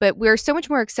 But we're so much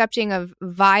more accepting of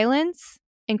violence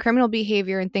and criminal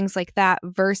behavior and things like that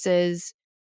versus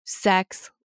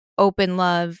sex, open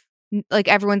love. Like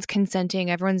everyone's consenting,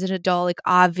 everyone's an adult. Like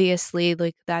obviously,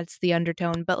 like that's the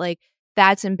undertone. But like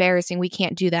that's embarrassing. We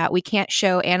can't do that. We can't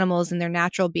show animals and their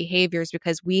natural behaviors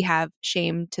because we have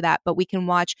shame to that. But we can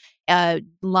watch a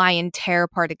lion tear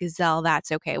apart a gazelle.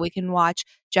 That's okay. We can watch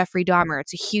Jeffrey Dahmer.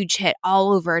 It's a huge hit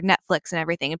all over Netflix and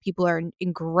everything, and people are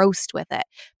engrossed with it.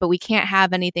 But we can't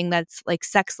have anything that's like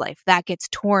sex life. That gets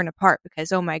torn apart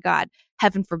because, oh my God,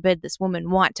 heaven forbid this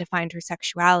woman want to find her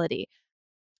sexuality.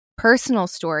 Personal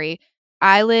story.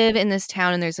 I live in this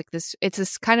town and there's like it's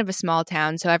this kind of a small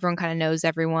town. So everyone kind of knows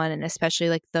everyone, and especially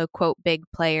like the quote big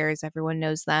players, everyone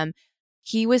knows them.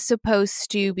 He was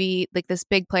supposed to be like this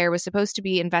big player was supposed to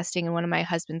be investing in one of my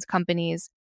husband's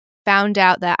companies, found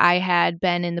out that I had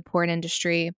been in the porn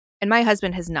industry and my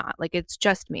husband has not. Like it's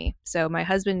just me. So my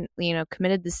husband,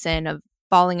 committed the sin of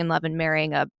falling in love and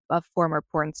marrying a former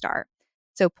porn star.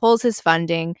 So pulls his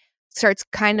funding, starts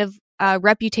kind of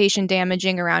reputation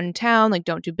damaging around town, like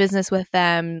don't do business with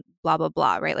them, blah, blah,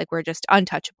 blah, right? Like we're just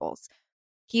untouchables.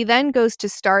 He then goes to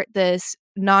start this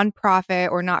nonprofit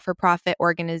or not-for-profit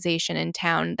organization in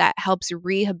town that helps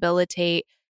rehabilitate,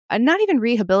 not even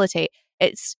rehabilitate,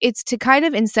 it's to kind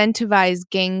of incentivize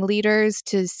gang leaders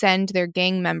to send their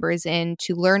gang members in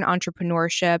to learn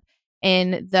entrepreneurship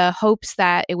in the hopes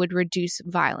that it would reduce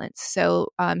violence. So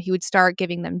he would start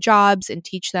giving them jobs and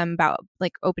teach them about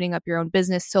like opening up your own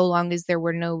business so long as there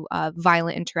were no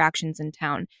violent interactions in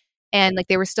town. And like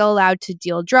they were still allowed to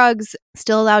deal drugs,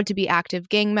 still allowed to be active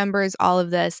gang members, all of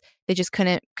this. They just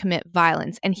couldn't commit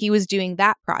violence. And he was doing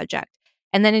that project.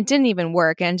 And then it didn't even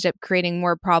work. It ended up creating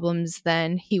more problems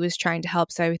than he was trying to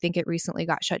help. So I think it recently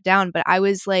got shut down. But I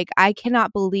was like, I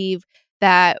cannot believe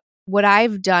that what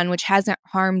I've done, which hasn't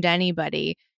harmed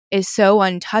anybody, is so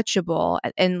untouchable.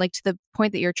 And like to the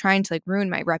point that you're trying to like ruin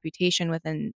my reputation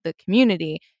within the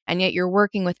community. And yet you're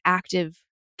working with active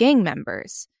gang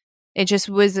members. It just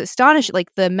was astonishing.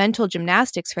 Like the mental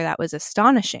gymnastics for that was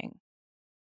astonishing.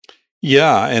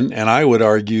 Yeah. And I would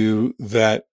argue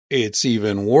that it's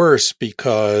even worse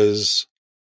because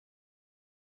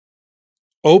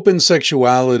open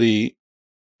sexuality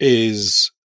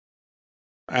is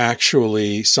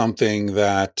actually something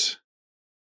that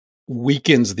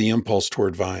weakens the impulse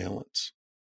toward violence.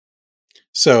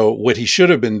 So what he should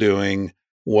have been doing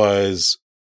was,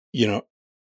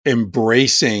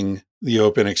 embracing the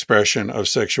open expression of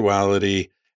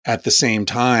sexuality at the same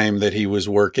time that he was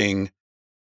working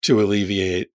to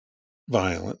alleviate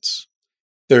violence.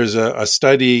 There's a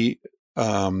study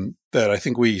that I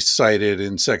think we cited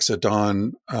in Sex at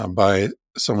Dawn by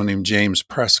someone named James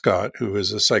Prescott, who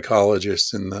was a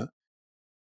psychologist in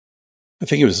I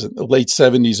think it was the late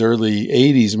 70s, early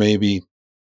 80s maybe,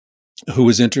 who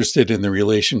was interested in the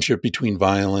relationship between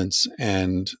violence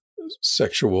and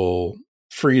sexual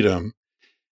freedom.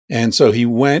 And so he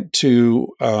went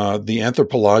to the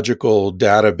Anthropological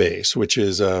Database, which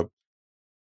is a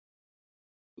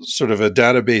sort of a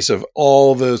database of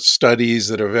all the studies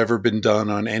that have ever been done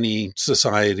on any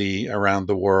society around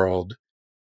the world,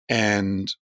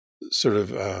 and sort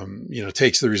of,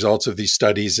 takes the results of these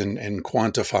studies and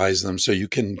quantifies them so you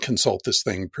can consult this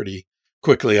thing pretty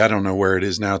quickly. I don't know where it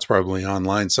is now. It's probably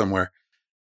online somewhere.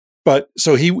 But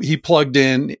so he plugged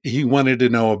in, he wanted to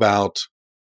know about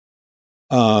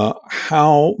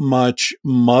how much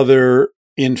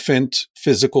mother-infant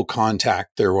physical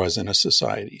contact there was in a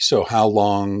society. So how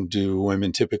long do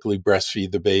women typically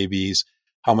breastfeed the babies?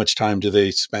 How much time do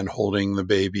they spend holding the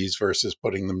babies versus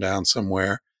putting them down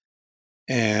somewhere?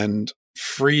 And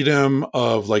freedom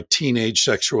of like teenage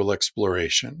sexual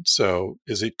exploration. So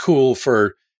is it cool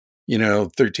for,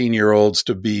 13-year-olds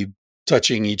to be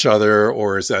touching each other,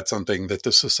 or is that something that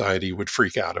the society would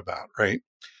freak out about, right?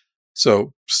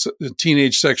 So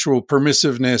teenage sexual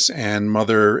permissiveness and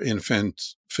mother-infant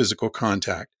physical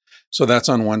contact. So that's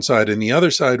on one side. And the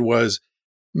other side was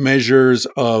measures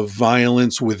of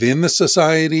violence within the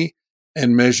society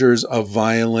and measures of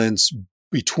violence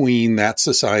between that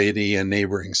society and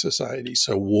neighboring society.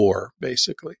 So war,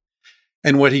 basically.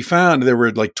 And what he found, there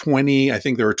were like 20, I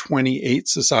think there were 28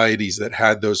 societies that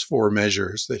had those 4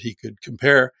 measures that he could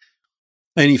compare.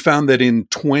 And he found that in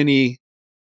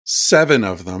 27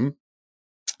 of them,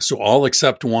 so all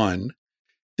except one,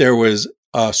 there was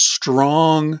a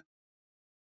strong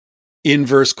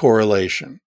inverse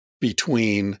correlation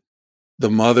between the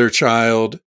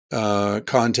mother-child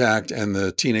contact and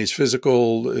the teenage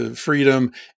physical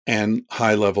freedom and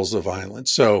high levels of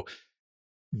violence. So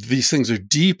these things are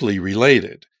deeply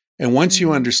related. And once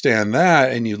you understand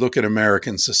that and you look at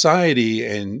American society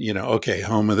and, okay,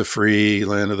 home of the free,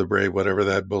 land of the brave, whatever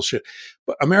that bullshit.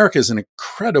 But America is an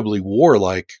incredibly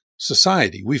warlike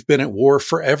society. We've been at war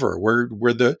forever.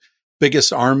 We're the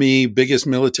biggest army, biggest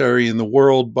military in the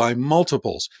world by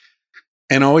multiples.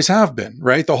 And always have been,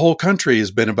 right? The whole country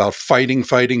has been about fighting,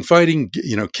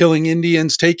 killing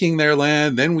Indians, taking their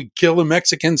land. Then we kill the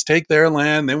Mexicans, take their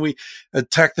land. Then we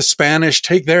attack the Spanish,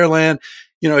 take their land.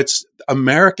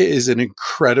 America is an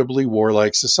incredibly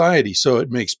warlike society. So it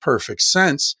makes perfect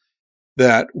sense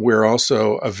that we're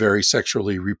also a very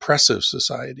sexually repressive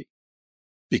society,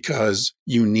 because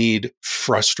you need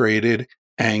frustrated,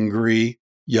 angry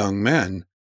young men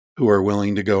who are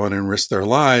willing to go in and risk their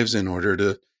lives in order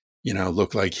to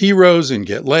look like heroes and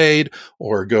get laid,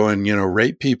 or go and,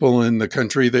 rape people in the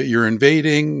country that you're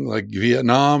invading, like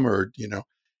Vietnam, or,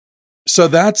 So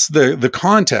that's the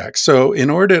context. So in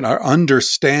order to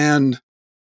understand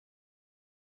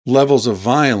levels of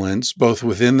violence, both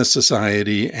within the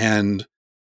society and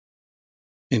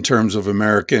in terms of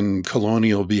American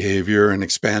colonial behavior and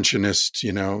expansionist,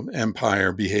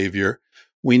 empire behavior,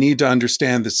 we need to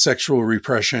understand that sexual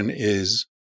repression is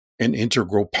an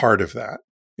integral part of that.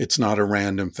 It's not a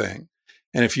random thing.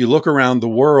 And if you look around the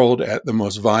world at the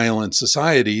most violent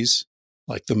societies,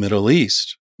 like the Middle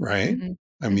East, right?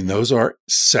 Mm-hmm. I mean, those are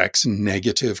sex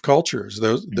negative cultures.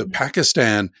 The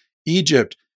Pakistan,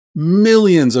 Egypt,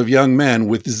 millions of young men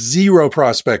with zero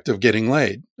prospect of getting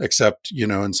laid, except,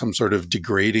 in some sort of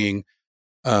degrading,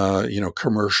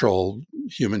 commercial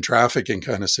human trafficking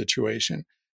kind of situation.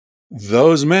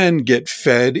 Those men get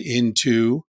fed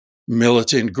into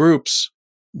militant groups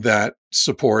that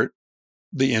support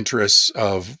the interests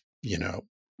of,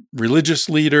 religious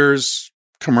leaders,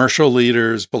 commercial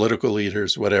leaders, political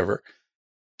leaders, whatever.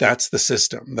 That's the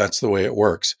system. That's the way it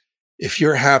works. If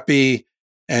you're happy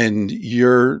and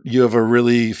you have a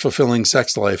really fulfilling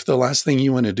sex life, the last thing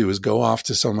you want to do is go off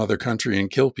to some other country and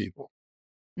kill people.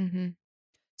 Mm-hmm.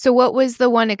 So what was the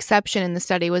one exception in the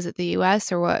study? Was it the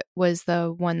U.S. or what was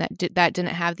the one that didn't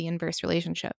have the inverse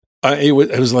relationship? It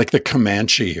was like the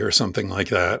Comanche or something like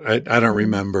that. I don't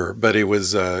remember, but it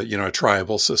was, a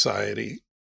tribal society.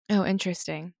 Oh,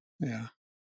 interesting. Yeah.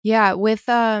 Yeah. With,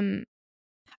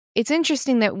 it's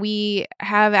interesting that we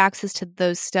have access to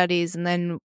those studies, and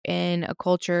then in a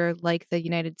culture like the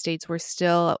United States, we're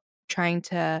still trying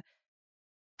to,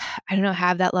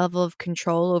 have that level of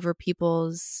control over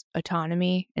people's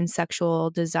autonomy and sexual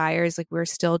desires. Like, we're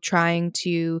still trying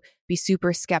to be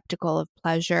super skeptical of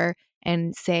pleasure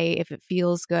and say if it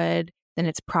feels good, then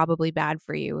it's probably bad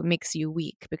for you. It makes you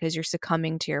weak because you're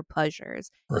succumbing to your pleasures.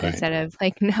 Right. Instead of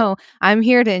like, no, I'm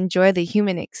here to enjoy the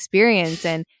human experience.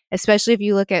 And especially if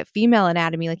you look at female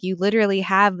anatomy, like you literally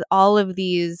have all of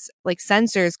these like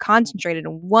sensors concentrated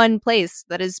in one place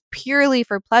that is purely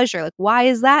for pleasure. Like, why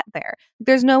is that there?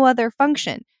 There's no other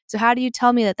function. So how do you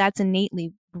tell me that that's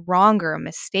innately wrong or a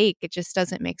mistake? It just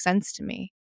doesn't make sense to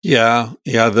me. Yeah.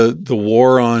 The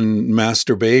war on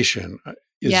masturbation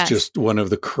is just one of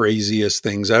the craziest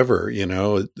things ever.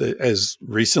 As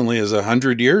recently as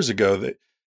 100 years ago, that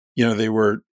they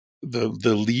were the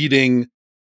leading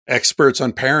experts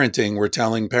on parenting were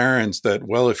telling parents that,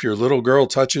 well, if your little girl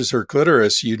touches her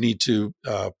clitoris, you need to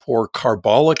pour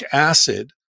carbolic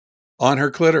acid on her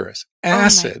clitoris,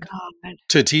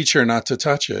 to teach her not to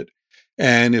touch it.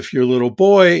 And if your little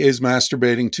boy is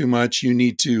masturbating too much, you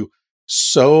need to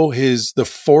sew the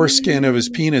foreskin of his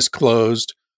penis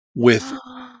closed with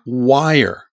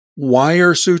wire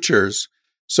sutures,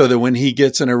 so that when he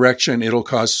gets an erection, it'll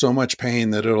cause so much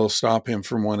pain that it'll stop him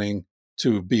from wanting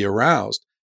to be aroused.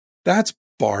 That's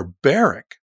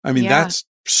barbaric. I mean, that's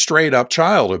straight up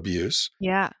child abuse.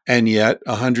 Yeah. And yet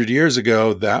 100 years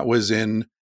ago, that was in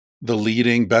the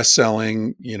leading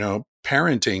best-selling,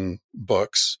 parenting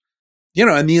books,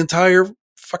 and the entire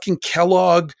fucking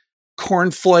Kellogg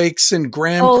cornflakes and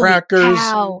graham crackers,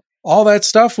 all that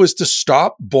stuff was to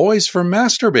stop boys from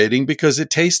masturbating because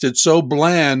it tasted so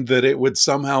bland that it would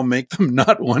somehow make them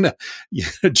not want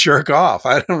to jerk off.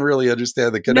 I don't really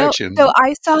understand the connection. No, so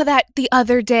I saw that the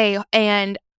other day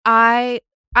and I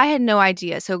had no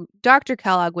idea. So Dr.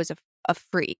 Kellogg was a a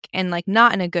freak, and like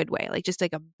not in a good way, like just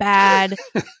like a bad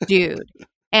dude.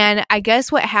 And I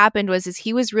guess what happened is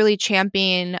he was really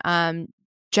championing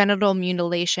genital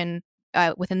mutilation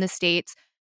within the States.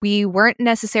 We weren't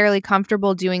necessarily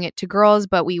comfortable doing it to girls,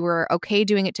 but we were okay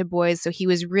doing it to boys. So he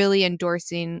was really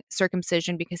endorsing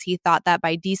circumcision because he thought that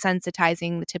by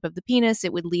desensitizing the tip of the penis,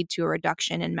 it would lead to a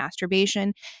reduction in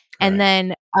masturbation. And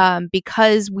Right. then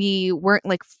because we weren't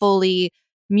like fully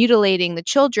mutilating the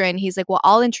children, he's like, well,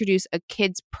 I'll introduce a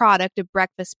kid's product, a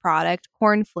breakfast product,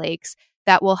 cornflakes,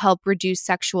 that will help reduce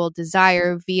sexual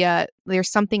desire via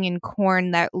there's something in corn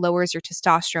that lowers your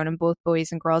testosterone in both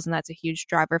boys and girls, and that's a huge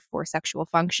driver for sexual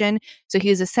function. So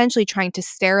he was essentially trying to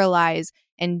sterilize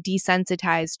and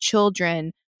desensitize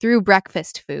children through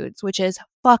breakfast foods, which is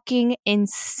fucking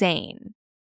insane.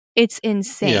 It's Yeah.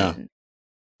 insane.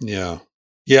 Yeah.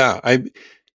 Yeah.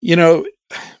 You know,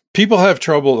 people have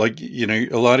trouble, like, a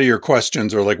lot of your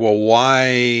questions are like, well,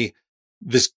 why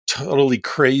this totally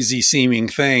crazy seeming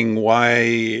thing? Why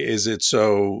is it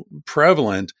so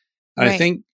prevalent? And I Right.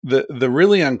 think the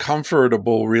really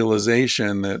uncomfortable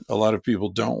realization that a lot of people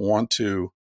don't want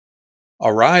to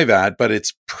arrive at, but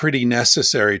it's pretty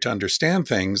necessary to understand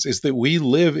things, is that we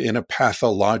live in a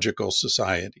pathological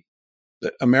society.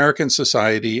 The American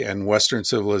society and Western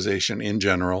civilization in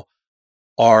general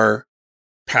are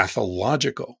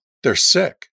pathological. They're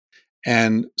sick.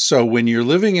 And so when you're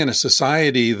living in a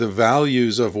society, the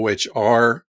values of which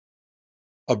are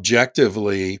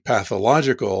objectively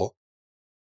pathological,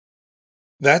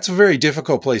 that's a very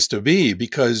difficult place to be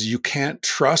because you can't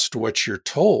trust what you're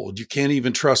told. You can't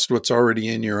even trust what's already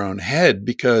in your own head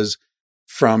because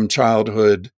from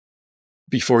childhood,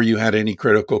 before you had any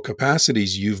critical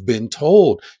capacities, you've been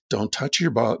told, don't touch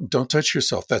your body, don't touch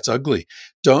yourself. That's ugly.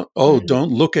 Mm.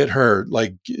 Don't look at her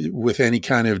like with any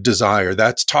kind of desire.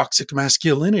 That's toxic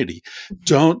masculinity.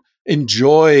 Don't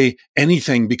enjoy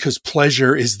anything because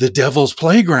pleasure is the devil's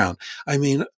playground. I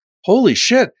mean, holy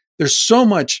shit. There's so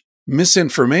much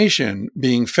misinformation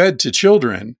being fed to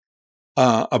children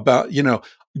about,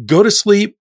 go to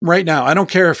sleep right now. I don't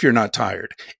care if you're not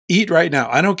tired. Eat right now.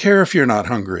 I don't care if you're not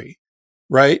hungry.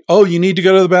 Right? Oh, you need to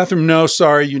go to the bathroom? No,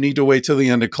 sorry, you need to wait till the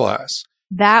end of class.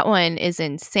 That one is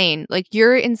insane. Like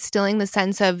you're instilling the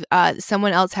sense of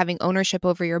someone else having ownership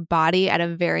over your body at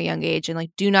a very young age, and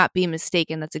like, do not be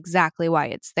mistaken. That's exactly why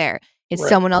it's there. It's Right.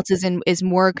 someone else is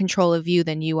more in control of you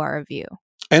than you are of you.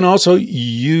 And also,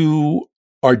 you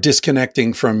are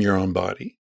disconnecting from your own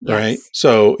body, right? Yes.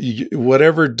 So,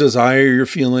 whatever desire you're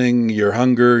feeling, your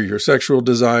hunger, your sexual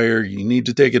desire, you need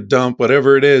to take a dump,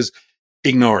 whatever it is,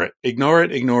 ignore it, ignore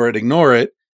it, ignore it, ignore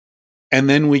it. And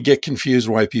then we get confused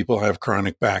why people have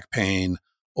chronic back pain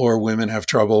or women have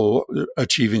trouble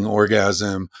achieving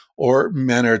orgasm or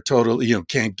men are totally,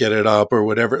 can't get it up or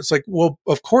whatever. It's like, well,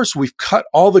 of course we've cut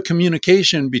all the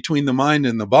communication between the mind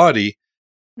and the body.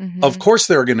 Of Mm-hmm. course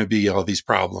there are going to be all these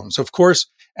problems. Of course,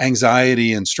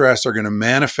 anxiety and stress are going to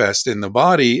manifest in the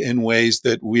body in ways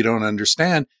that we don't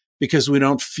understand because we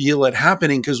don't feel it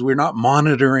happening because we're not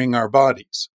monitoring our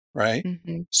bodies. Right.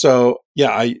 Mm-hmm. So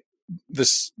yeah,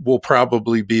 this will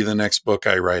probably be the next book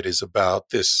I write is about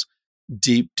this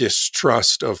deep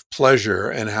distrust of pleasure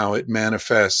and how it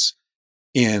manifests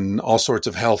in all sorts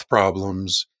of health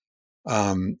problems.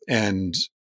 And,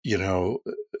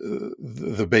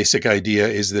 the basic idea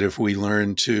is that if we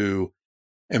learn to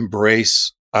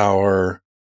embrace our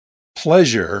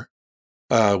pleasure,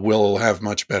 we'll have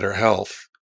much better health.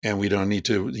 And we don't need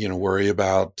to, worry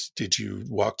about, did you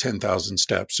walk 10,000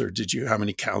 steps or how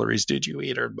many calories did you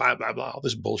eat or blah, blah, blah, all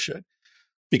this bullshit.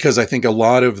 Because I think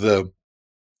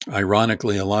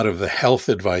ironically, a lot of the health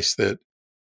advice that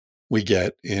we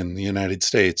get in the United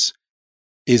States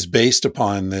is based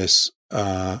upon this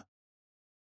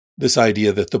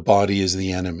idea that the body is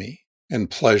the enemy and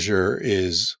pleasure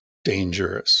is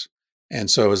dangerous. And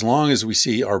so as long as we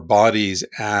see our bodies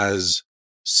as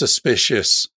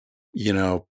suspicious,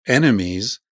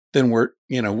 enemies, then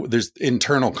there's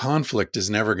internal conflict is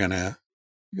never going to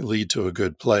lead to a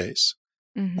good place.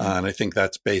 Mm-hmm. And I think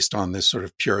that's based on this sort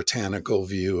of puritanical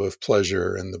view of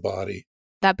pleasure and the body.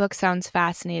 That book sounds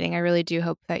fascinating. I really do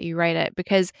hope that you write it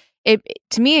because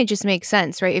to me, it just makes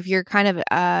sense, right? If you're kind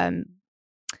of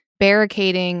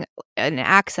barricading an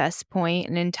access point,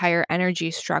 an entire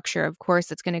energy structure, of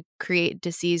course, it's going to create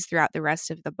disease throughout the rest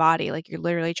of the body. Like you're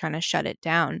literally trying to shut it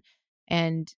down.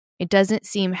 And it doesn't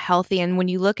seem healthy. And when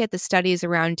you look at the studies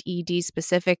around ED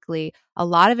specifically, a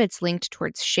lot of it's linked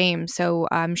towards shame. So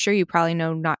I'm sure you probably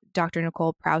know not Dr.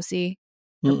 Nicole Prouse or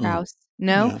Mm-mm. Prouse.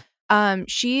 No. Yeah.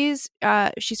 She's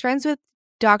friends with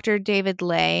Dr. David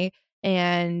Lay.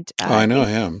 And I know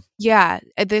him. Yeah.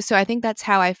 So I think that's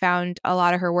how I found a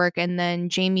lot of her work. And then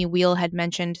Jamie Wheel had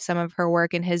mentioned some of her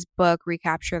work in his book,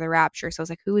 Recapture the Rapture. So I was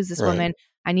like, who is this woman?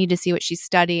 I need to see what she's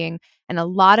studying. And a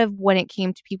lot of when it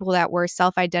came to people that were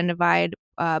self-identified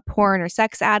porn or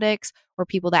sex addicts, or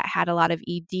people that had a lot of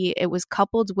ED, it was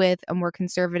coupled with a more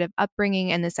conservative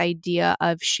upbringing and this idea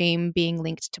of shame being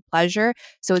linked to pleasure.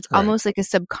 So it's almost like a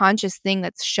subconscious thing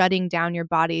that's shutting down your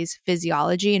body's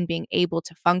physiology and being able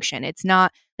to function. It's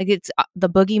not like it's the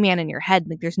boogeyman in your head.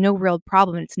 Like there's no real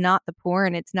problem. It's not the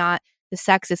porn. It's not the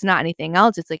sex. It's not anything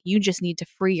else. It's like you just need to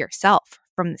free yourself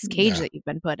from this cage that you've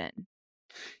been put in.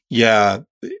 Yeah.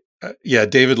 Yeah.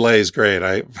 David Ley is great.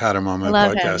 I've had him on my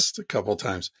podcast a couple of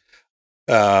times.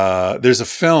 There's a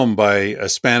film by a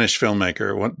Spanish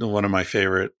filmmaker, one of my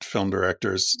favorite film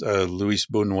directors, Luis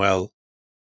Buñuel.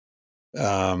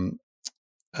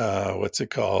 What's it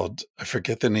called? I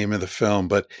forget the name of the film,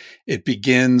 but it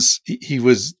begins, he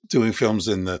was doing films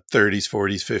in the 30s,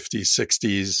 40s, 50s,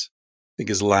 60s. I think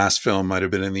his last film might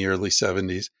have been in the early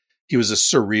 70s. He was a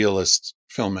surrealist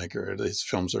filmmaker. His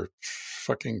films are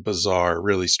fucking bizarre,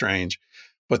 really strange.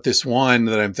 But this one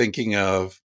that I'm thinking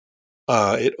of,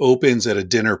 it opens at a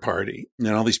dinner party, and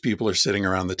all these people are sitting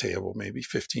around the table, maybe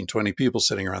 15, 20 people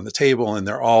sitting around the table. And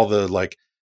they're all the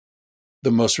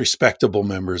most respectable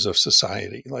members of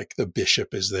society. Like the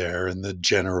bishop is there, and the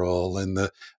general, and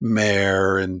the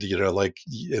mayor, and,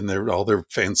 and they're all their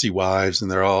fancy wives,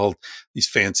 and they're all these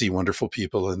fancy, wonderful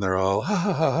people. And they're all, ha,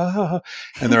 ha, ha, ha, ha,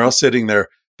 and they're all sitting there,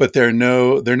 but there are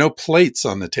no plates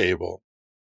on the table.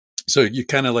 So you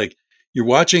kind of you're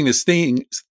watching this thing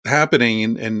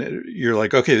happening, and you're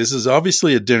like, okay, this is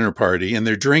obviously a dinner party, and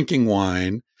they're drinking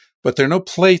wine, but there are no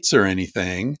plates or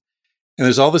anything. And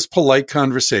there's all this polite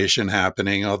conversation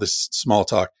happening, all this small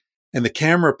talk, and the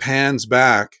camera pans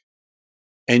back,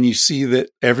 and you see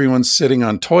that everyone's sitting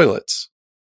on toilets.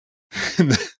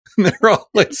 And they're all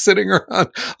sitting around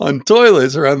on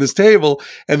toilets around this table.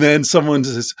 And then someone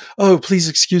says, oh, please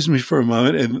excuse me for a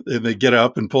moment. And they get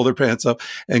up and pull their pants up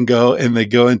and they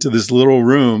go into this little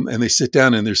room, and they sit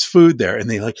down, and there's food there, and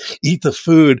they eat the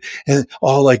food, and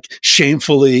all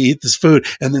shamefully eat this food.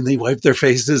 And then they wipe their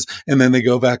faces, and then they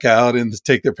go back out and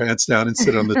take their pants down and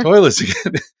sit on the toilets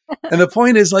again. And the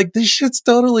point is this shit's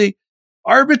totally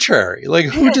arbitrary.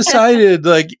 Who decided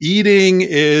eating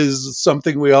is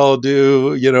something we all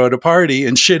do, at a party,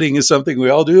 and shitting is something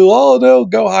we all do? Oh no,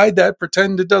 go hide that.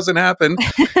 Pretend it doesn't happen.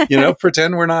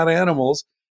 Pretend we're not animals.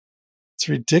 It's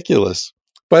ridiculous.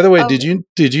 By the way,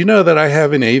 did you know that I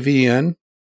have an AVN?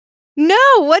 No,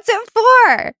 what's it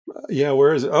for? Yeah,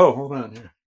 where is it? Oh, hold on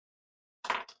here.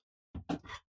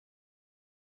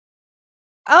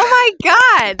 Oh my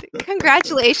God.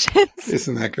 Congratulations.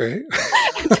 Isn't that great?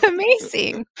 It's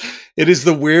amazing. It is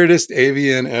the weirdest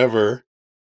AVN ever.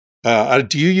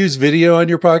 Do you use video on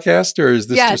your podcast, or is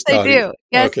this just audio? Yes, I do.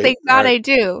 Yes, okay. Thank God I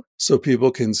do. So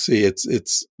people can see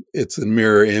it's a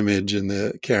mirror image in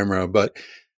the camera, but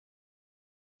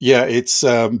yeah, it's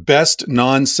best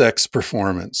non-sex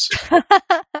performance.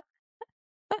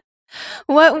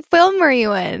 What film were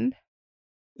you in?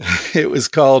 It was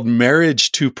called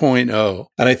Marriage 2.0.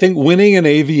 And I think winning an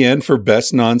AVN for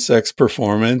best non-sex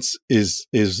performance is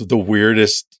the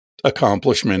weirdest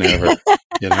accomplishment ever,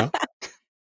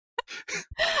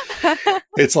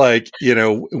 It's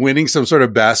winning some sort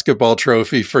of basketball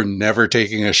trophy for never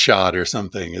taking a shot or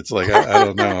something. It's I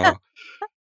don't know.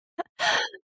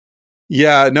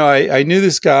 Yeah, no, I knew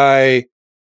this guy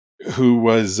who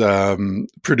was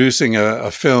producing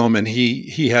a film, and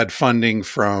he had funding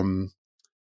from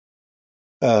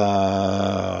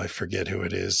I forget who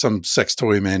it is, some sex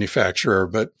toy manufacturer.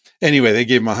 But anyway, they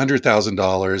gave him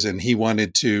 $100,000, and he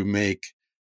wanted to make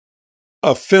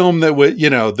a film that would,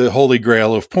 the holy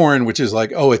grail of porn, which is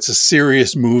it's a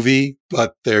serious movie,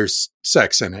 but there's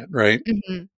sex in it, right?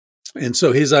 Mm-hmm. And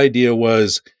so his idea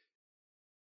was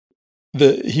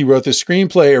he wrote the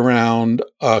screenplay around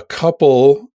a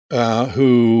couple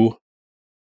who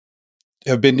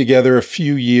have been together a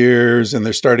few years, and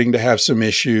they're starting to have some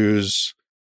issues,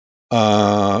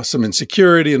 some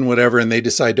insecurity and whatever, and they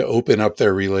decide to open up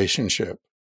their relationship.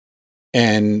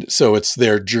 And so it's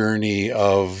their journey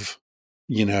of,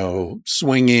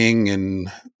 swinging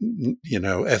and,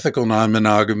 ethical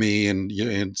non-monogamy and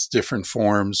in its different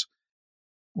forms.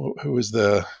 Who is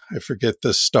I forget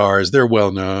the stars. They're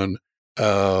well known.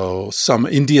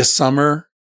 India Summer.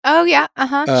 Oh yeah.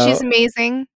 Uh-huh. She's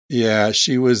amazing. Yeah.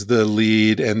 She was the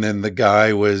lead. And then the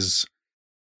guy was,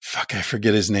 I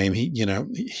forget his name.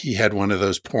 He had one of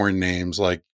those porn names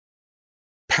like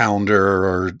Pounder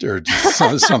or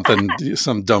something,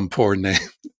 some dumb porn name.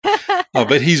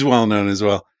 But he's well known as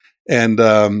well. And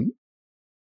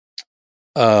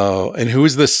And who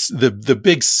is this? The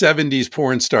big 70s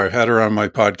porn star. I've had her on my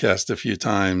podcast a few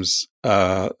times.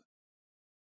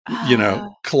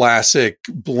 Classic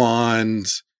blonde.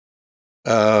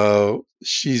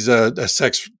 She's a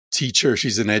sex teacher.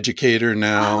 She's an educator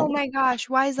now. Oh my gosh.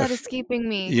 Why is that escaping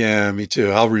me? Yeah, me too.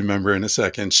 I'll remember in a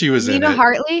second. She was Nina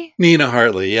Hartley? Nina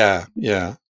Hartley. Yeah.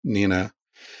 Nina.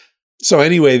 So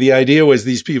anyway, the idea was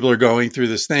these people are going through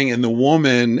this thing, and the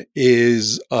woman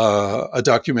is a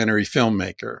documentary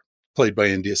filmmaker played by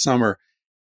India Summer.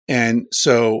 And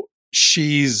so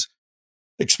she's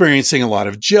experiencing a lot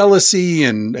of jealousy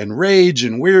and rage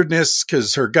and weirdness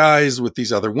because her guy's with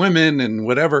these other women and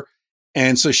whatever.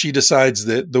 And so she decides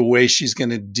that the way she's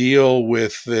going to deal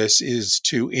with this is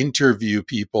to interview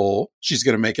people. She's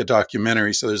going to make a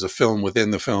documentary. So there's a film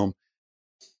within the film.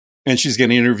 And she's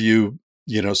going to interview,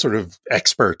 sort of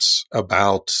experts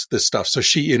about this stuff. So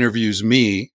she interviews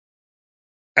me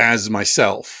as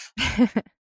myself.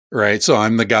 Right. So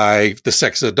I'm the guy, the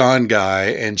Sex of Dawn guy,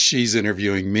 and she's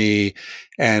interviewing me.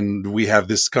 And we have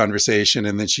this conversation,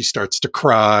 and then she starts to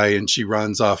cry and she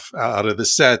runs off out of the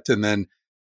set. And then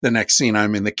the next scene,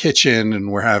 I'm in the kitchen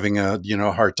and we're having a,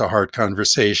 heart to heart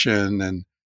conversation and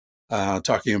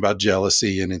talking about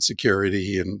jealousy and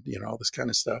insecurity and, all this kind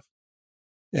of stuff.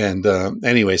 And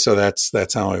anyway, so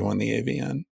that's how I won the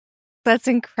AVN. That's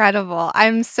incredible.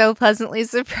 I'm so pleasantly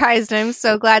surprised. I'm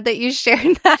so glad that you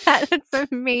shared that.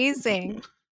 It's amazing.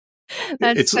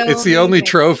 It's the only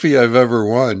trophy I've ever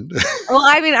won. Well,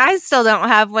 I mean, I still don't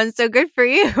have one, so good for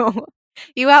you.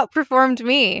 You outperformed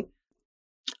me.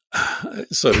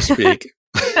 So to speak.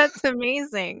 That's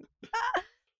amazing.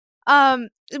 When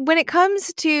it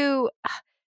comes to,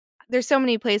 there's so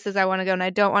many places I want to go, and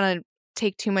I don't want to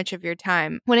take too much of your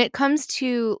time. When it comes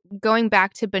to going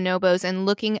back to bonobos and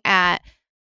looking at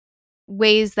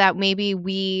ways that maybe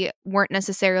we weren't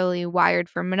necessarily wired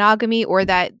for monogamy, or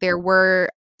that there were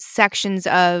sections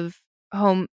of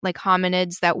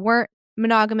hominids that weren't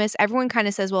monogamous, everyone kind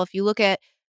of says, well, if you look at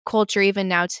culture even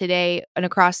now today and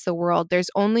across the world,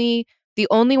 the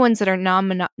only ones that are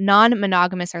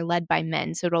non-monogamous are led by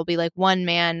men. So it'll be like one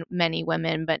man, many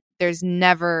women, but there's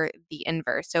never the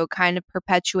inverse. So it kind of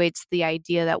perpetuates the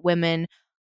idea that women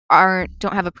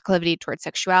don't have a proclivity towards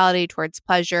sexuality, towards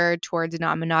pleasure, towards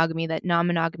non-monogamy, that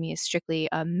non-monogamy is strictly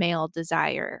a male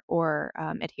desire or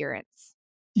adherence.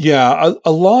 Yeah,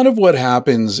 a lot of what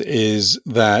happens is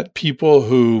that people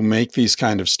who make these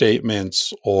kind of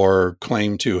statements or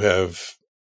claim to have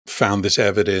found this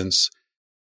evidence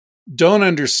don't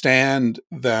understand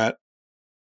that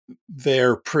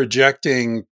they're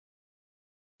projecting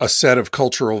a set of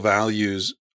cultural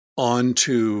values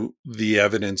onto the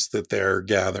evidence that they're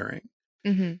gathering.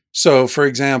 Mm-hmm. So, for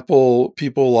example,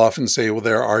 people often say, well,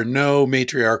 there are no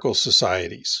matriarchal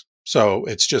societies. So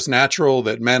it's just natural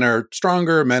that men are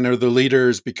stronger, men are the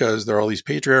leaders because there are all these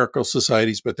patriarchal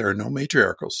societies, but there are no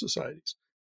matriarchal societies.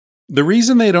 The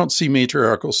reason they don't see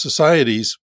matriarchal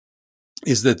societies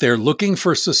is that they're looking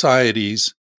for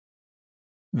societies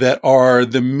that are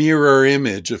the mirror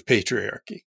image of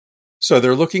patriarchy. So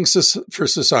they're looking for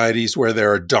societies where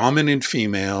there are dominant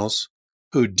females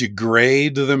who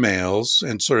degrade the males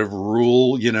and sort of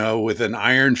rule, with an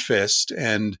iron fist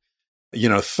and,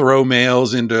 throw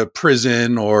males into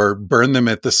prison or burn them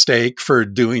at the stake for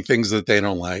doing things that they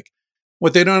don't like.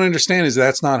 What they don't understand is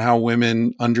that's not how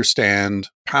women understand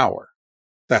power.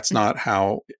 That's not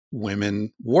how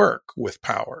women work with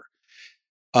power.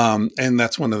 And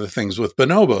that's one of the things with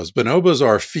bonobos. Bonobos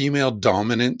are a female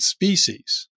dominant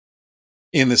species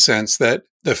in the sense that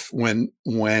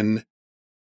when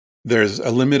there's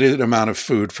a limited amount of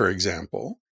food, for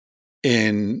example,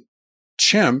 in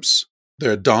chimps,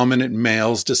 their dominant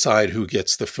males decide who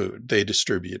gets the food. They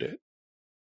distribute it.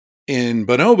 In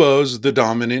bonobos, the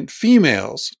dominant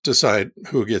females decide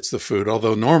who gets the food,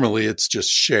 although normally it's just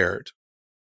shared.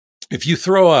 If you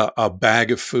throw a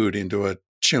bag of food into a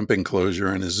chimp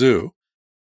enclosure in a zoo,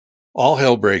 all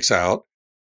hell breaks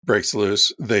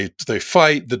loose. They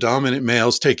fight. The dominant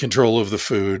males take control of the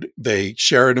food. They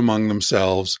share it among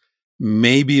themselves.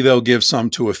 Maybe they'll give some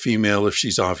to a female if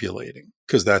she's ovulating,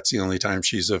 because that's the only time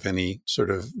she's of any sort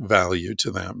of value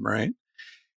to them, right?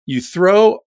 You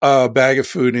throw a bag of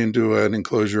food into an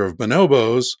enclosure of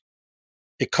bonobos,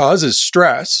 it causes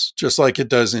stress, just like it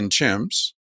does in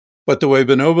chimps. But the way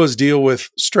bonobos deal with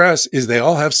stress is they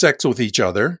all have sex with each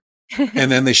other,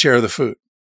 and then they share the food.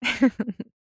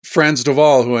 Frans de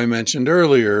Waal, who I mentioned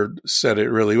earlier, said it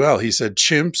really well. He said,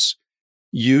 chimps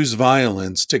use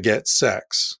violence to get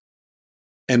sex,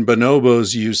 and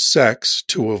bonobos use sex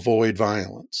to avoid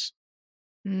violence.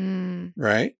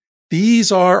 Right?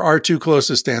 these are our two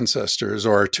closest ancestors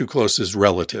or our two closest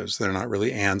relatives. They're not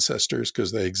really ancestors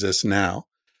because they exist now.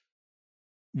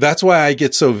 That's why I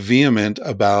get so vehement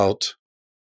about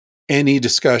any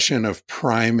discussion of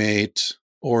primate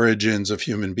origins of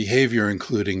human behavior,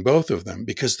 including both of them,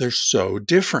 because they're so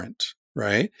different,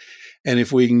 right? And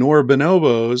if we ignore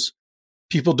bonobos,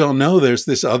 people don't know there's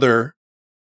this other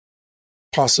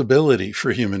possibility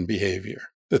for human behavior,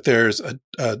 that there's a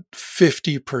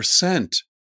 50%,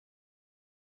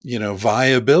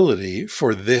 viability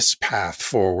for this path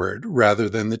forward rather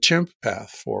than the chimp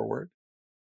path forward.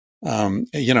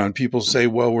 And people say,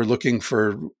 well, we're looking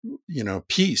for,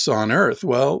 peace on Earth.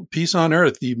 Well, peace on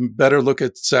Earth, you better look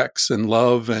at sex and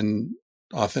love and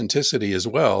authenticity as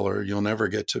well, or you'll never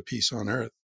get to peace on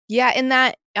Earth. Yeah, in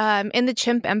the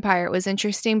chimp empire, it was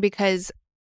interesting because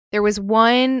there was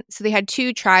so they had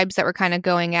two tribes that were kind of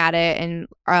going at it and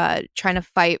trying to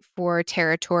fight for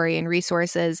territory and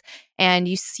resources. And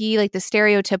you see like the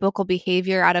stereotypical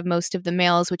behavior out of most of the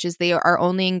males, which is they are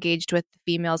only engaged with the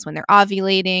females when they're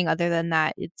ovulating. Other than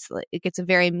that, it gets a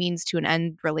very means to an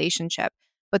end relationship.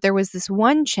 But there was this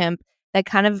one chimp that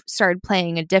kind of started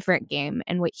playing a different game.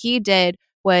 And what he did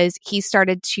was he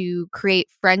started to create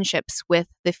friendships with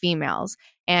the females.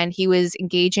 And he was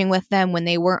engaging with them when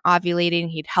they weren't ovulating.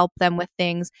 He'd help them with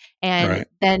things. And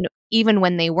then even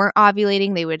when they weren't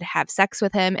ovulating, they would have sex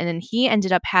with him. And then he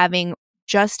ended up having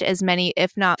just as many,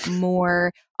 if not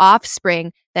more,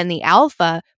 offspring than the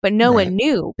alpha. But no one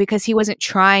knew because he wasn't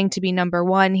trying to be number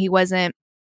one. He wasn't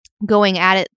going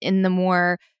at it in the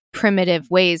more primitive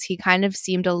ways. He kind of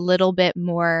seemed a little bit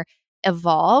more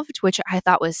evolved, which I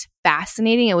thought was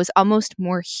fascinating. It was almost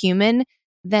more human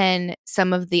than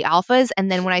some of the alphas.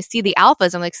 And then when I see the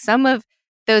alphas, I'm like, some of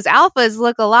those alphas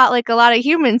look a lot like a lot of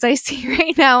humans I see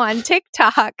right now on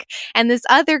TikTok. And this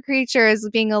other creature is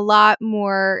being a lot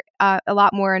more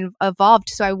evolved.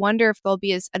 So I wonder if there'll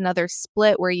be another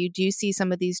split where you do see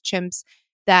some of these chimps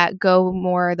that go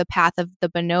more the path of the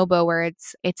bonobo, where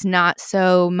it's not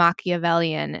so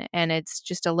Machiavellian and it's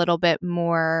just a little bit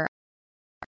more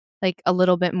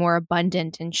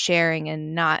abundant and sharing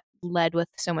and not led with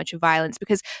so much violence.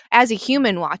 Because as a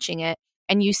human watching it,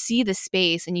 and you see the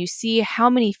space and you see how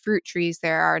many fruit trees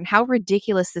there are and how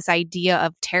ridiculous this idea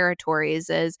of territories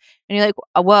is, and you're like,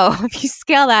 whoa, if you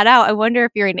scale that out, I wonder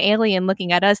if you're an alien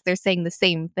looking at us, they're saying the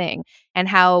same thing, and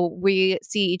how we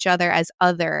see each other as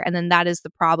other. And then that is the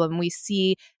problem. We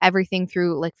see everything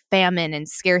through like famine and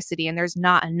scarcity, and there's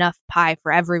not enough pie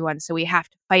for everyone. So we have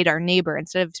to fight our neighbor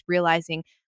instead of realizing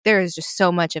there is just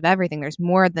so much of everything. There's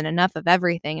more than enough of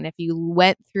everything. And if you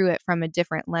went through it from a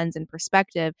different lens and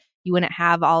perspective, you wouldn't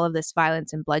have all of this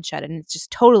violence and bloodshed. And it's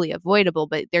just totally avoidable,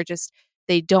 but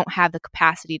they don't have the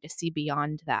capacity to see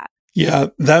beyond that. Yeah,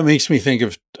 that makes me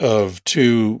think of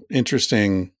two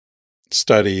interesting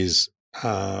studies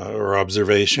or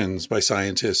observations by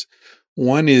scientists.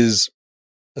 One is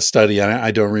a study, I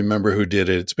don't remember who did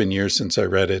it. It's been years since I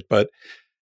read it, but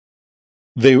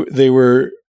they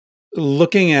were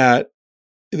looking at,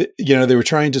 they were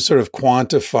trying to sort of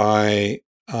quantify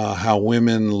how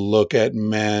women look at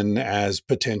men as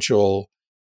potential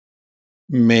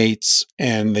mates,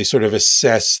 and they sort of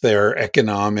assess their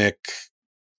economic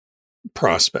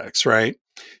prospects, right?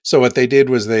 So what they did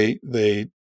was they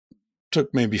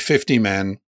took maybe 50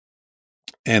 men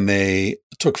and they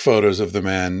took photos of the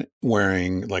men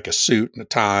wearing like a suit and a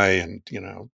tie and,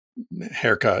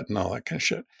 haircut and all that kind of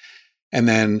shit. And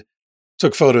then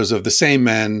took photos of the same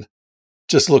men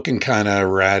just looking kind of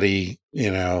ratty,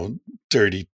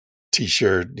 dirty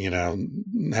t-shirt,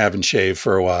 haven't shaved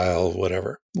for a while,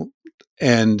 whatever.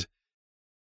 And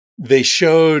they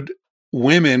showed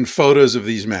women photos of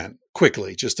these men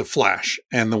quickly, just a flash.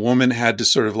 And the woman had to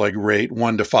sort of like rate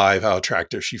 1 to 5 how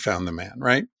attractive she found the man,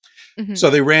 right? Mm-hmm. So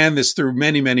they ran this through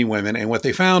many, many women. And what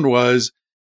they found was,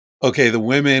 okay, the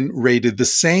women rated the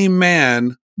same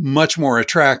man much more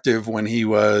attractive when he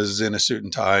was in a suit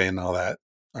and tie and all that.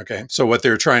 Okay. So what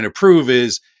they're trying to prove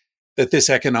is that this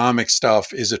economic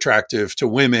stuff is attractive to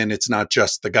women. It's not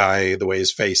just the guy, the way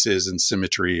his face is and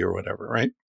symmetry or whatever.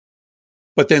 Right.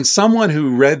 But then someone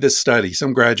who read this study,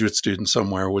 some graduate student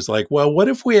somewhere, was like, well, what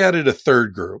if we added a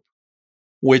third group,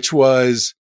 which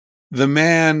was the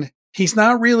man, he's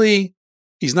not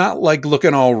like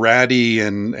looking all ratty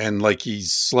and like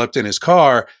he's slept in his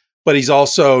car, but he's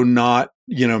also not,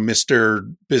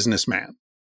 Mr. Businessman.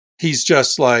 He's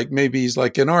just like, maybe he's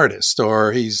like an artist,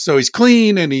 or he's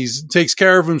clean and takes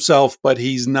care of himself, but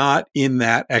he's not in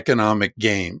that economic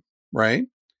game. Right.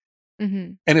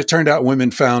 Mm-hmm. And it turned out women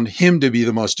found him to be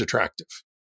the most attractive.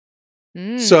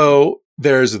 Mm. So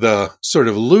there's the sort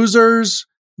of losers,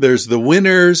 there's the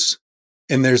winners,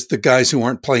 And there's the guys who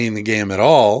aren't playing the game at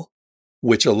all,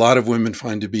 which a lot of women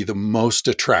find to be the most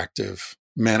attractive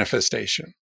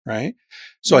manifestation, right?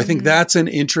 So I think that's an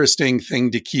interesting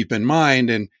thing to keep in mind.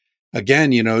 And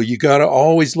again, you got to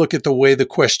always look at the way the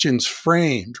question's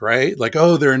framed, right? Like,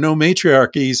 oh, there are no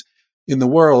matriarchies in the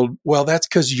world. Well, that's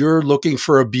because you're looking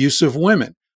for abusive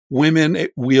women. Women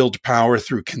wield power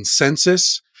through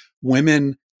consensus.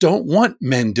 Women don't want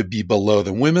men to be below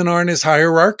them. Women aren't as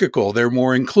hierarchical. They're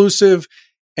more inclusive.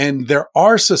 And there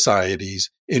are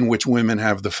societies in which women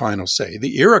have the final say.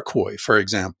 The Iroquois, for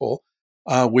example,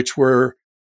 which were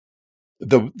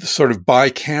the sort of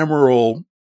bicameral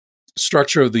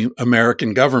structure of the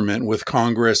American government with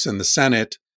Congress and the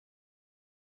Senate,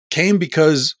 came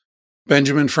because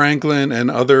Benjamin Franklin and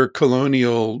other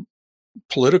colonial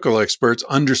political experts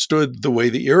understood the way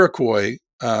the Iroquois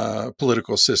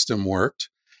political system worked,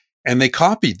 and they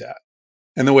copied that.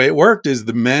 And the way it worked is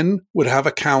the men would have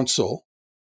a council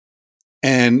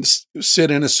and sit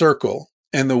in a circle,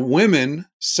 and the women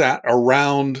sat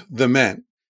around the men.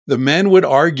 The men would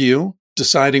argue,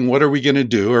 deciding what are we going to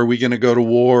do? Are we going to go to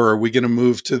war? Are we going to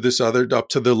move to this other, up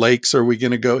to the lakes? Are we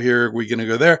going to go here? Are we going to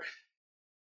go there?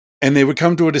 And they would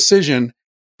come to a decision,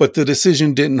 but the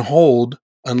decision didn't hold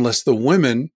unless the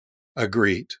women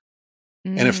agreed.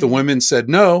 And if the women said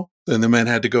no, then the men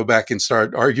had to go back and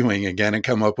start arguing again and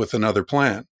come up with another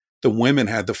plan. The women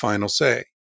had the final say,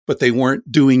 but they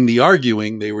weren't doing the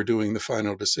arguing. They were doing the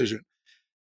final decision.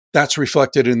 That's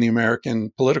reflected in the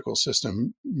American political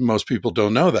system. Most people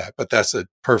don't know that, but that's a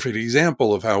perfect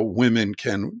example of how women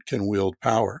can wield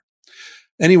power.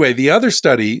 Anyway, the other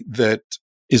study that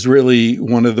is really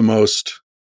one of the most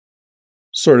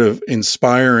sort of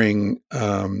inspiring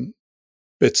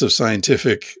bits of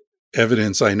scientific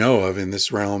evidence I know of in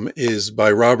this realm is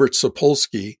by Robert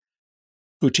Sapolsky,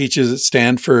 who teaches at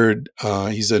Stanford.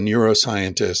 He's a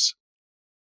neuroscientist.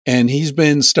 And he's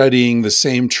been studying the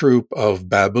same troop of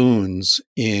baboons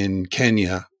in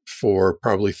Kenya for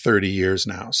probably 30 years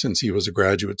now, since he was a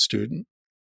graduate student.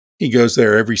 He goes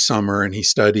there every summer and he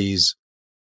studies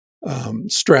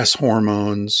stress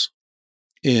hormones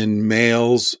in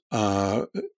males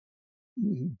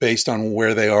based on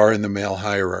where they are in the male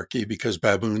hierarchy, because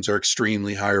baboons are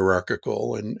extremely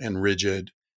hierarchical and rigid,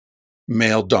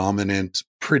 male dominant,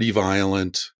 pretty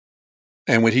violent.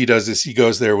 And what he does is he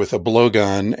goes there with a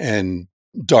blowgun and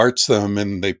darts them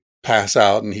and they pass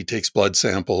out, and he takes blood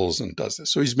samples and does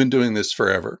this. So he's been doing this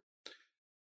forever.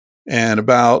 And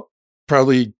about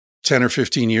probably 10 or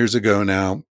 15 years ago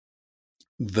now,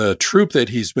 the troop that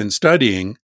he's been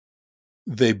studying,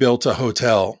 they built a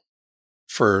hotel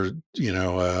for,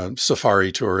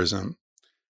 safari tourism.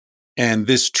 And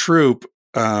this troop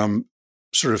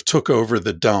sort of took over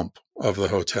the dump of the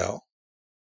hotel.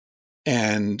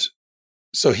 And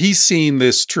so he's seen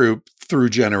this troop through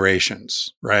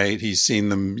generations, right? He's seen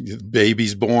them,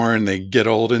 babies born, they get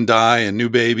old and die, and new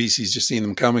babies. He's just seen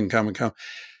them come and come and come.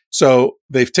 So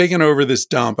they've taken over this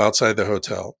dump outside the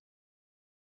hotel.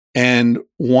 And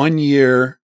one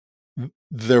year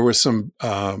there was some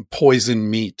poison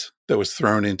meat that was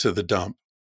thrown into the dump.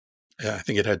 I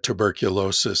think it had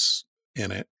tuberculosis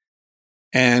in it.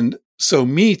 And so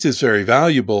meat is very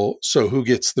valuable. So who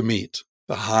gets the meat?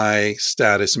 The high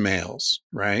status males,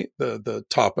 right? The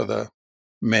top of the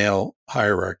male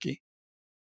hierarchy.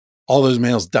 All those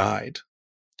males died.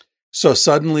 So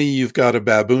suddenly you've got a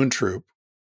baboon troop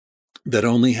that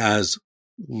only has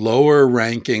lower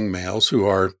ranking males who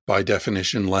are by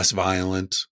definition less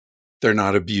violent. They're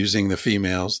not abusing the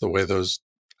females the way those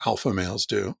alpha males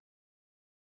do.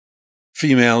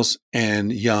 Females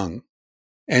and young.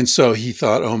 And so he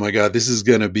thought, oh my God, this is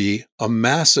going to be a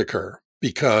massacre,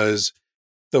 because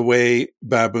the way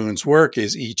baboons work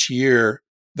is each year,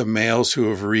 the males who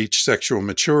have reached sexual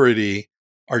maturity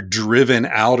are driven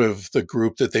out of the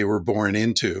group that they were born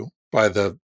into by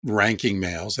the ranking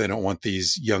males. They don't want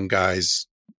these young guys,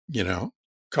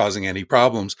 causing any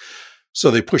problems. So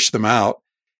they push them out,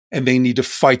 and they need to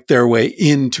fight their way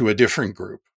into a different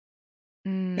group.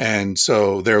 And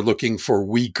so they're looking for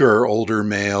weaker, older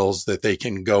males that they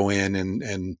can go in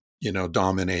and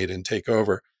dominate and take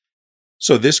over.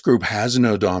 So this group has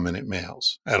no dominant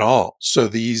males at all. So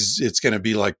it's going to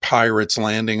be like pirates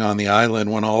landing on the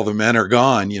island when all the men are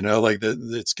gone,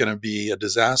 it's going to be a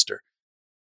disaster.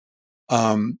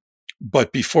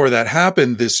 But before that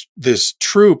happened, this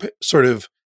troop sort of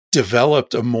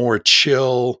developed a more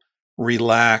chill,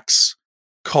 relaxed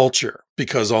culture,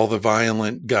 because all the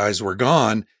violent guys were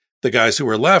gone. The guys who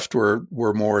were left were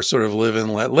more sort of live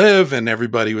and let live, and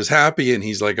everybody was happy. And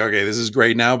he's like, okay, this is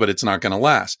great now, but it's not going to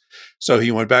last. So he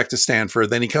went back to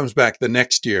Stanford. Then he comes back the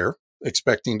next year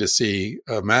expecting to see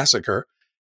a massacre.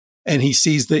 And he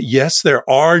sees that, yes, there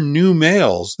are new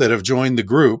males that have joined the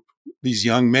group, these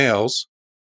young males,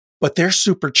 but they're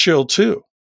super chill too.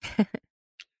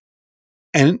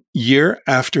 And year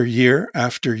after year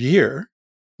after year,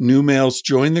 new males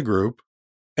join the group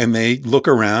and they look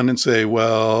around and say,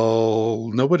 well,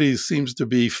 nobody seems to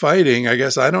be fighting. I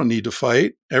guess I don't need to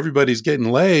fight. Everybody's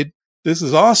getting laid. This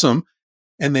is awesome.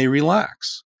 And they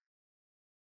relax.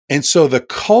 And so the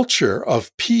culture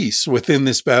of peace within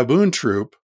this baboon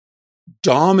troop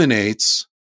dominates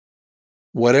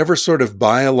whatever sort of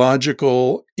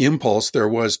biological impulse there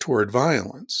was toward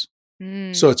violence.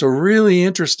 So it's a really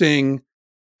interesting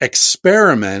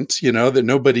experiment, that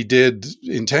nobody did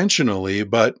intentionally,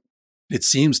 but it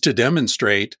seems to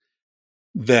demonstrate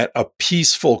that a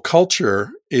peaceful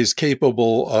culture is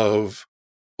capable of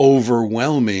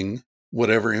overwhelming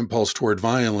whatever impulse toward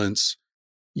violence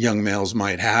young males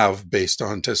might have based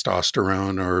on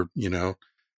testosterone or,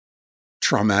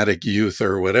 traumatic youth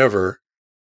or whatever.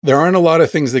 There aren't a lot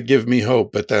of things that give me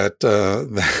hope, but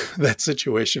that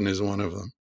situation is one of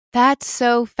them. That's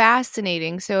so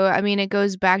fascinating. So, I mean, it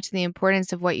goes back to the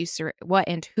importance of what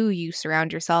and who you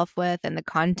surround yourself with, and the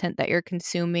content that you're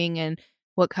consuming, and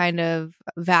what kind of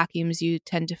vacuums you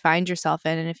tend to find yourself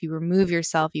in. And if you remove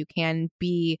yourself, you can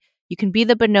be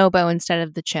the bonobo instead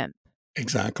of the chimp.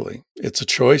 Exactly. It's a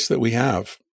choice that we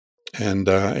have, and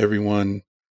everyone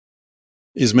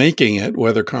is making it,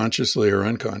 whether consciously or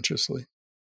unconsciously.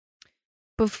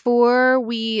 Before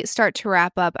we start to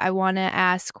wrap up, I want to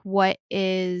ask, what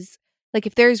is,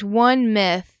 if there's one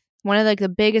myth, one of the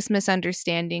biggest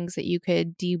misunderstandings that you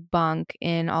could debunk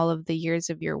in all of the years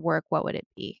of your work, what would it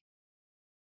be?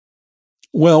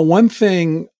 Well, one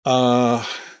thing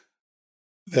that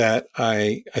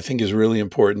I think is really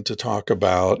important to talk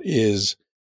about is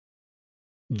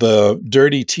the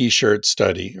dirty T-shirt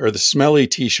study, or the smelly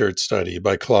T-shirt study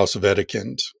by Klaus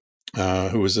Wedekind,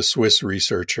 who was a Swiss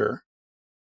researcher.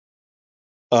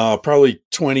 Probably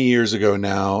 20 years ago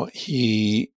now,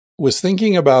 he was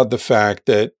thinking about the fact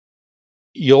that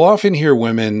you'll often hear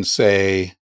women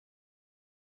say,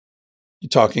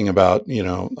 talking about,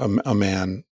 a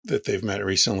man that they've met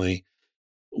recently,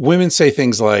 women say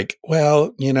things like,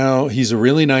 well, he's a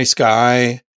really nice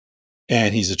guy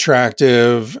and he's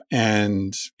attractive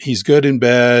and he's good in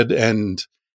bed,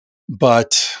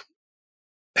 but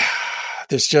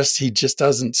he just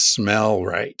doesn't smell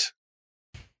right.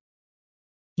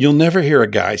 You'll never hear a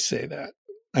guy say that.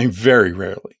 Very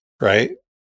rarely, right?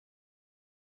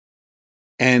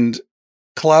 And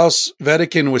Klaus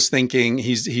Wedekind was thinking,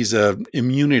 he's an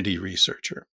immunity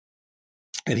researcher.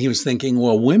 And he was thinking,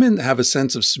 well, women have a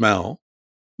sense of smell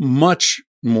much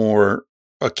more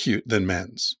acute than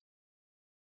men's.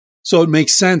 So it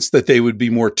makes sense that they would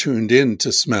be more tuned in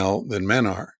to smell than men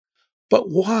are. But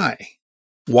why?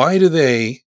 Why do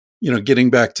they, getting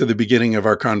back to the beginning of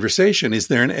our conversation, is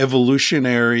there an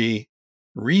evolutionary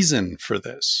reason for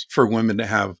this, for women to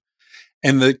have?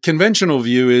 And the conventional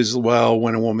view is, well,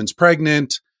 when a woman's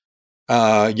pregnant,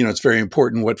 it's very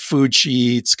important what food she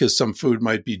eats, because some food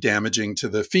might be damaging to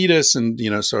the fetus. And,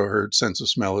 so her sense of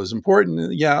smell is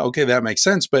important. Yeah, okay, that makes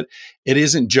sense. But it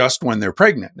isn't just when they're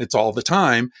pregnant. It's all the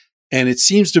time. And it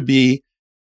seems to be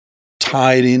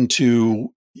tied into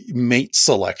mate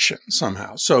selection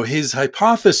somehow. So his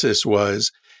hypothesis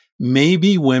was,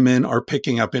 maybe women are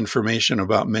picking up information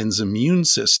about men's immune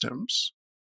systems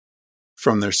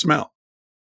from their smell.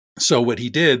 So what he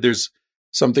did, there's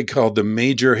something called the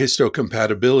Major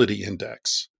Histocompatibility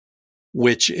Index,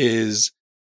 which is,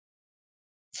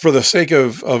 for the sake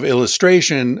of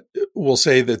illustration, we'll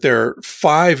say that there are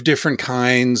 5 different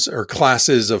kinds or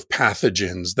classes of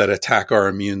pathogens that attack our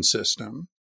immune system.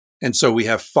 And so we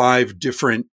have 5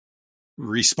 different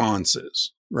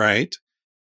responses, right?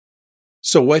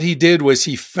 So what he did was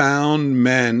he found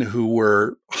men who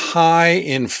were high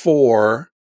in 4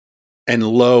 and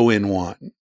low in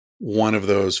 1 of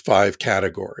those 5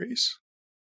 categories.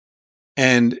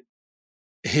 And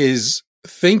his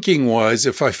thinking was,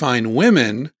 if I find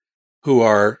women who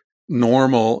are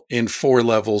normal in 4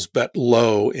 levels, but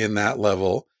low in that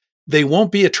level, they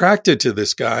won't be attracted to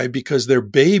this guy because their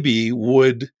baby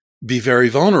would be very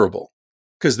vulnerable,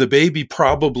 because the baby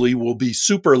probably will be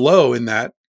super low in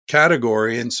that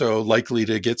category and so likely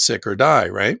to get sick or die,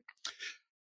 right?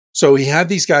 So he had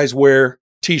these guys wear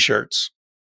T-shirts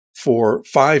for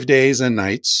 5 days and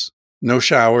nights, no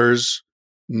showers,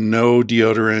 no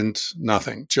deodorant,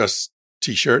 nothing, just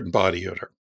T-shirt and body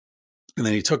odor. And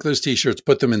then he took those T-shirts,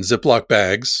 put them in Ziploc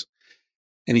bags,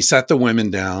 and he sat the women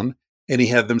down and he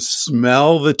had them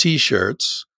smell the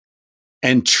T-shirts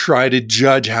and try to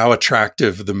judge how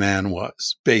attractive the man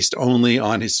was based only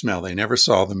on his smell. They never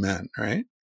saw the men, right?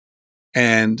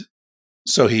 And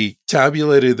so he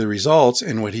tabulated the results,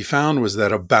 and what he found was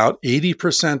that about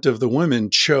 80% of the women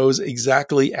chose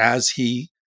exactly as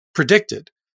he predicted.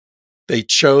 They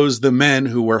chose the men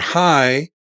who were high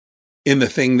in the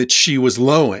thing that she was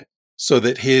low in, so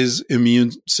that his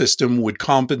immune system would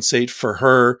compensate for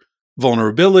her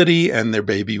vulnerability and their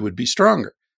baby would be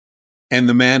stronger. And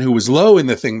the man who was low in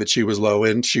the thing that she was low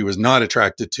in, she was not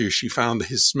attracted to. She found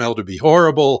his smell to be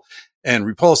horrible and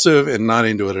repulsive and not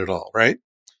into it at all, right?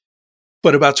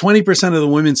 But about 20% of the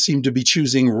women seemed to be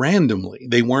choosing randomly.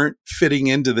 They weren't fitting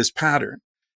into this pattern.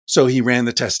 So he ran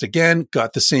the test again,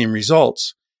 got the same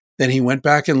results. Then he went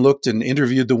back and looked and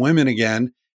interviewed the women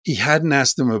again. He hadn't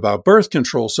asked them about birth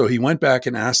control. So he went back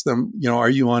and asked them, are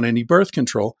you on any birth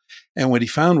control? And what he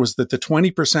found was that the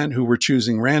 20% who were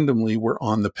choosing randomly were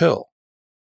on the pill.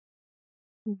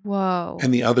 Whoa.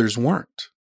 And the others weren't.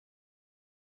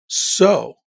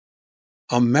 So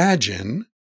imagine,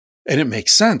 and it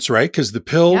makes sense, right? Because the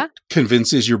pill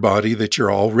convinces your body that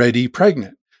you're already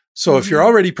pregnant. So if you're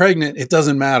already pregnant, it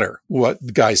doesn't matter what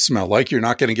the guys smell like. You're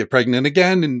not going to get pregnant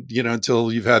again, and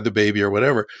until you've had the baby or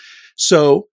whatever.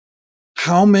 So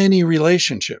how many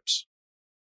relationships?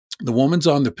 The woman's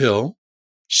on the pill.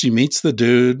 She meets the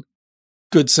dude,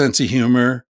 good sense of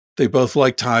humor. They both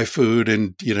like Thai food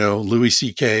and, Louis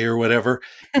C.K. or whatever.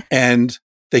 And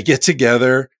they get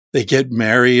together, they get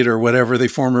married or whatever. They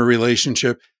form a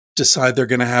relationship, decide they're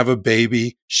going to have a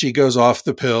baby. She goes off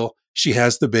the pill. She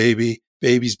has the baby.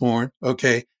 Baby's born.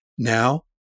 Okay. Now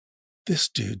this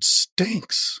dude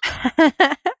stinks.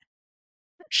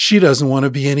 She doesn't want to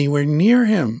be anywhere near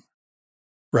him.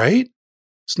 Right?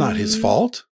 It's not his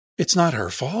fault. It's not her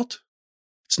fault.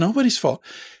 It's nobody's fault.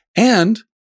 And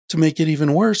to make it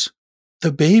even worse,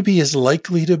 the baby is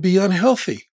likely to be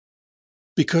unhealthy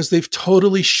because they've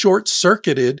totally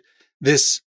short-circuited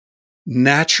this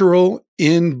natural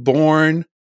inborn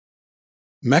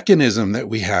mechanism that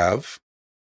we have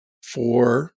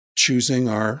for choosing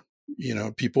our,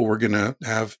 people we're going to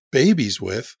have babies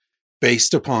with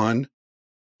based upon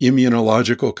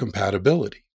immunological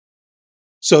compatibility.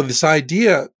 So this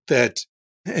idea that,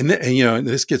 and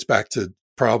this gets back to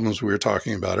problems we were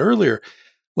talking about earlier.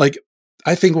 Like,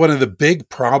 I think one of the big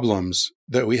problems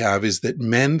that we have is that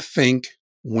men think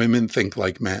women think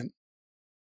like men,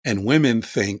 and women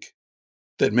think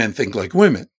that men think like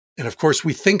women. And of course,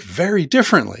 we think very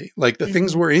differently. Like the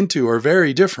things we're into are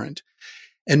very different.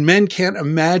 And men can't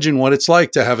imagine what it's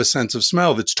like to have a sense of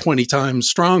smell that's 20 times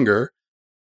stronger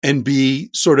and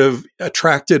be sort of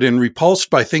attracted and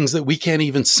repulsed by things that we can't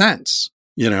even sense,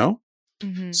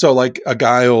 So like a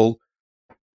guy will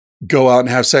go out and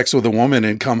have sex with a woman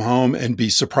and come home and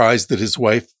be surprised that his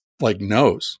wife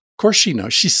knows. Of course she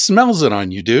knows. She smells it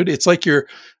on you, dude. It's like you're,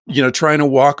 trying to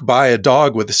walk by a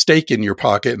dog with a steak in your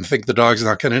pocket and think the dog's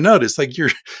not going to notice. Like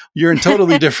you're in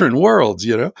totally different worlds,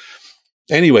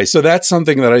 Anyway, so that's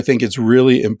something that I think is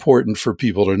really important for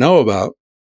people to know about.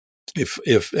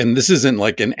 If and this isn't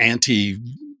like an anti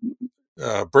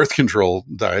birth control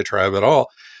diatribe at all,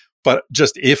 but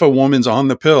just if a woman's on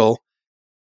the pill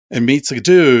and meets a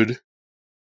dude,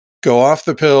 go off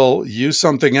the pill, use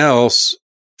something else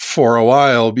for a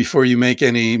while before you make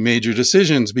any major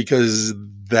decisions, because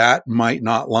that might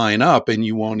not line up and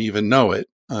you won't even know it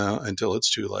until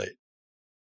it's too late.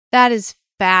 That is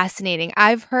fascinating.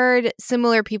 I've heard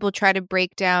similar people try to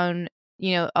break down,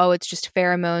 it's just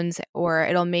pheromones, or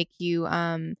it'll make you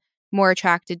more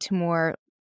attracted to more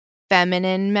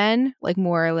feminine men, like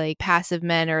more like passive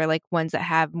men, or like ones that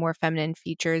have more feminine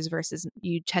features, versus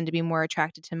you tend to be more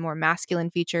attracted to more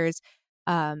masculine features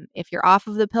if you're off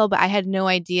of the pill. But I had no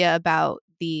idea about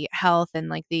the health and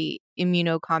like the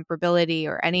immunocomparability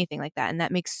or anything like that. And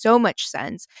that makes so much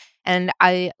sense. And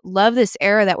I love this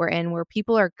era that we're in, where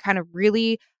people are kind of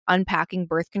really unpacking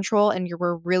birth control, and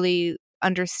we're really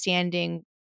understanding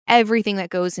everything that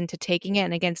goes into taking it.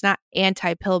 And again, it's not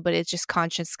anti-pill, but it's just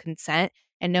conscious consent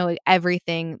and knowing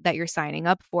everything that you're signing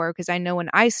up for. Because I know when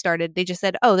I started, they just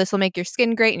said, oh, this will make your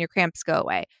skin great and your cramps go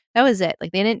away. That was it.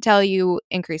 Like, they didn't tell you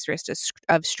increased risk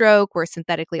of stroke, or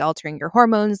synthetically altering your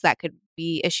hormones that could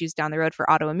be issues down the road for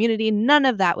autoimmunity. None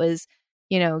of that was,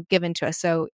 given to us.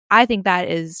 So I think that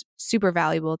is super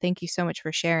valuable. Thank you so much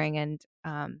for sharing. And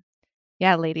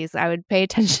yeah, ladies, I would pay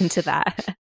attention to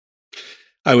that.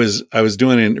 I was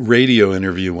doing a radio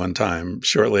interview one time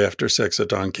shortly after Sex at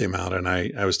Dawn came out, and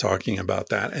I was talking about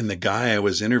that. And the guy I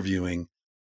was interviewing,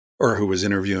 or who was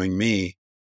interviewing me,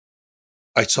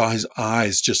 I saw his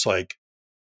eyes just like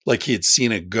he had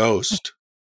seen a ghost.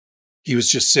 He was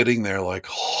just sitting there like,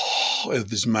 oh,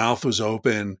 his mouth was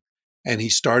open, and he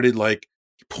started like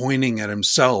pointing at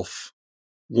himself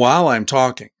while I'm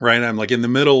talking, right? I'm like in the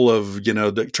middle of,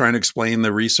 trying to explain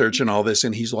the research and all this.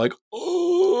 And he's like,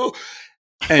 oh,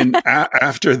 and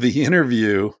after the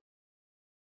interview,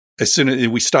 as soon as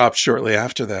we stopped shortly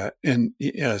after that, and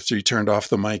after he turned off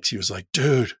the mics, he was like,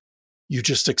 dude, you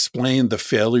just explained the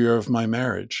failure of my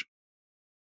marriage.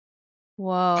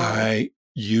 Whoa.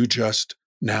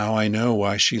 Now I know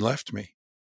why she left me.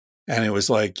 And it was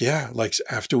like, yeah, like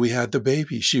after we had the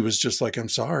baby, she was just like, I'm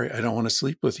sorry. I don't want to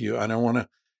sleep with you. I don't want to,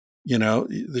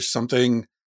 there's something,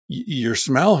 your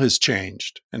smell has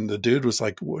changed. And the dude was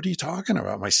like, what are you talking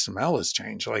about? My smell has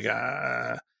changed. Like,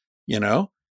 and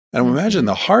imagine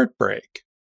the heartbreak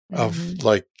of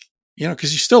like,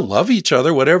 cause you still love each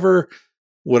other, whatever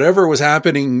was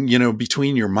happening,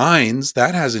 between your minds,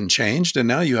 that hasn't changed. And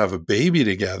now you have a baby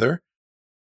together,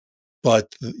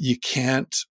 but you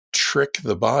can't trick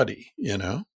the body,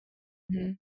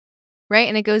 Mm-hmm. Right.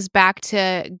 And it goes back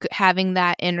to having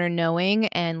that inner knowing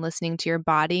and listening to your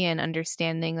body and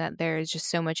understanding that there is just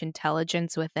so much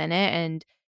intelligence within it, and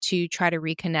to try to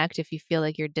reconnect if you feel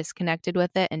like you're disconnected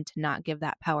with it, and to not give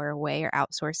that power away or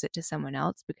outsource it to someone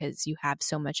else, because you have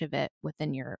so much of it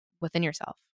within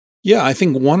yourself. Yeah. I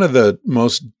think one of the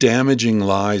most damaging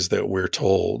lies that we're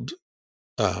told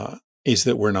is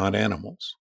that we're not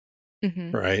animals.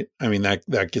 Mm-hmm. Right. I mean,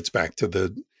 that gets back to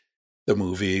the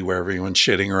movie where everyone's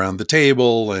shitting around the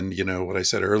table, and what I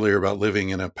said earlier about living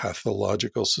in a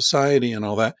pathological society and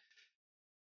all that.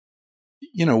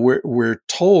 We're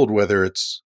told, whether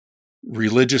it's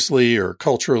religiously or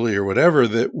culturally or whatever,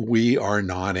 that we are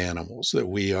not animals, that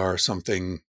we are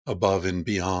something above and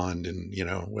beyond, and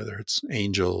whether it's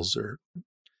angels or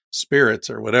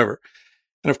spirits or whatever.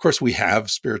 And of course we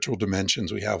have spiritual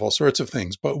dimensions, we have all sorts of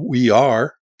things, but we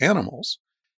are animals.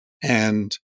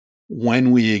 And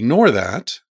when we ignore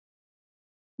that,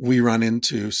 we run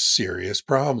into serious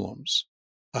problems,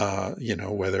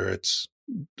 whether it's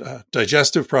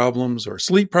digestive problems or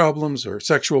sleep problems or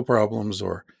sexual problems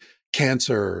or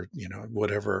cancer,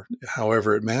 whatever,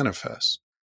 however it manifests.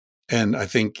 And I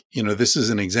think, this is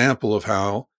an example of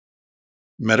how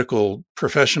medical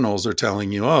professionals are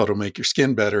telling you, oh, it'll make your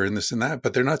skin better and this and that,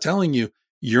 but they're not telling you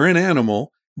you're an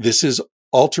animal. This is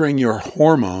altering your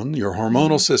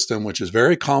hormonal system, which is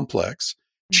very complex,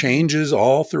 changes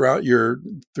all throughout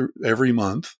every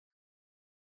month.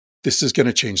 This is going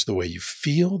to change the way you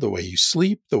feel, the way you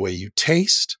sleep, the way you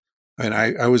taste. And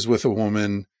I was with a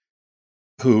woman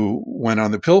who went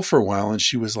on the pill for a while, and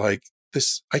she was like,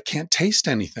 I can't taste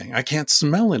anything. I can't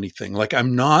smell anything. Like,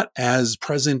 I'm not as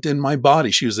present in my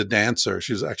body. She was a dancer.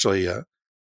 She was actually a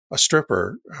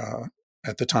stripper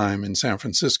at the time in San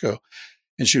Francisco.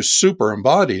 And she was super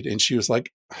embodied. And she was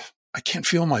like, I can't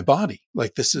feel my body.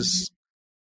 Like, this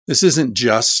isn't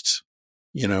just,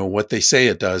 what they say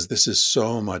it does. This is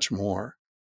so much more.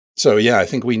 So yeah, I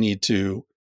think we need to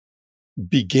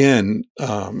begin.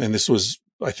 And this was,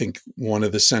 I think, one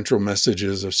of the central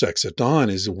messages of Sex at Dawn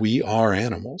is we are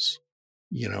animals.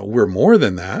 We're more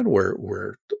than that.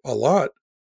 We're a lot,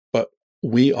 but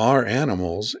we are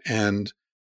animals, and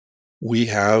we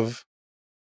have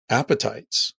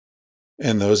appetites,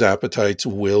 and those appetites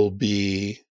will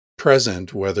be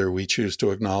present whether we choose to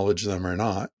acknowledge them or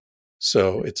not.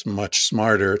 So it's much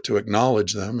smarter to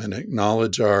acknowledge them and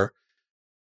acknowledge our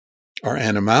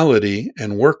animality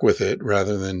and work with it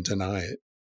rather than deny it.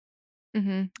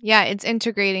 Mm-hmm. Yeah, it's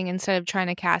integrating instead of trying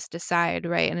to cast aside,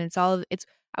 right? And it's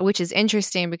which is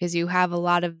interesting because you have a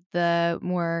lot of the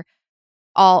more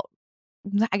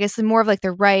I guess the more of like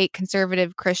the right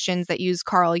conservative Christians that use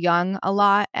Carl Jung a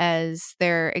lot as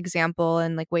their example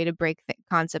and like way to break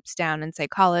concepts down in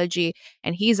psychology.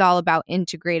 And he's all about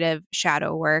integrative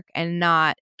shadow work and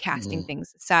not casting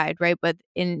things aside, right? But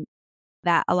in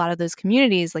that, a lot of those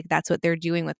communities, like that's what they're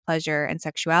doing with pleasure and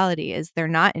sexuality, is they're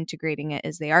not integrating it,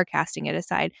 as they are casting it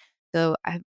aside. So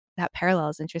that parallel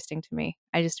is interesting to me.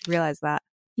 I just realized that.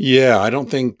 Yeah, I don't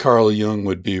think Carl Jung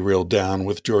would be real down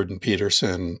with Jordan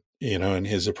Peterson, and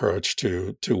his approach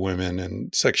to women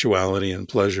and sexuality and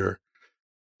pleasure.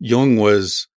 Jung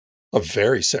was a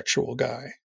very sexual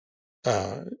guy,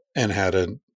 and had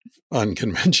an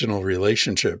unconventional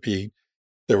relationship.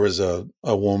 There was a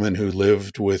woman who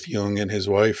lived with Jung and his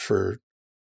wife for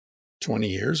 20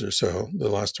 years or so, the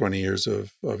last 20 years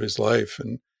of his life.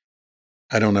 And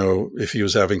I don't know if he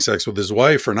was having sex with his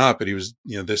wife or not, but he was,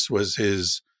 this was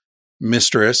his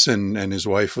mistress, and his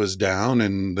wife was down,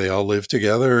 and they all lived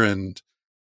together. And,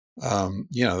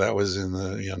 that was in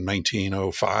the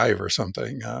 1905 or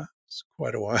something. It's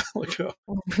quite a while ago.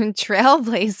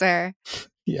 Trailblazer.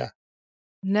 Yeah.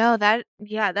 No,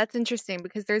 that's interesting,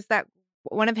 because there's that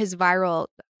one of his viral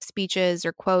speeches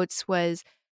or quotes was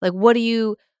like, what do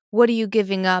you what are you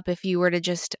giving up if you were to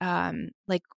just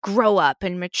like grow up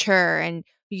and mature, and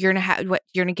you're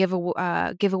gonna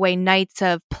give away nights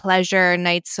of pleasure,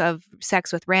 nights of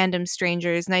sex with random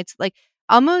strangers, nights like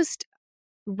almost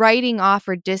writing off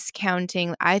or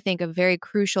discounting, I think, a very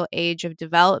crucial age of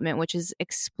development, which is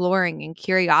exploring and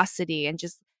curiosity and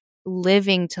just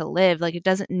living to live. Like, it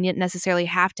doesn't necessarily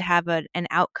have to have an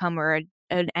outcome or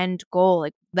an end goal.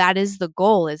 Like, that is the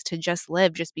goal, is to just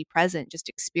live, just be present, just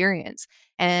experience.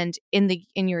 And in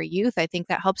your youth, I think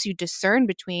that helps you discern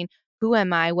between who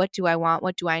am I, what do I want,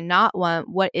 what do I not want,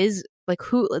 what is like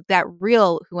who, like that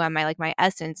real who am I, like my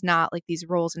essence, not like these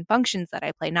roles and functions that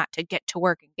I play, not to get to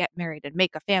work and get married and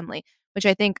make a family, which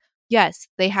I think, yes,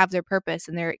 they have their purpose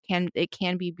and it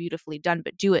can be beautifully done,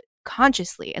 but do it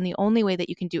consciously. And the only way that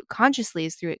you can do it consciously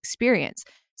is through experience.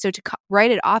 So to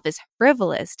write it off as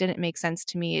frivolous didn't make sense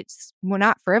to me. We're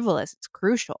not frivolous. It's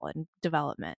crucial in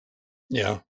development.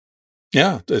 Yeah.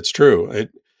 Yeah, it's true.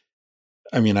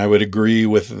 I mean, I would agree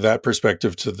with that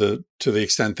perspective to the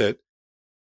extent that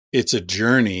it's a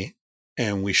journey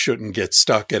and we shouldn't get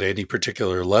stuck at any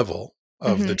particular level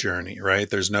of the journey, right?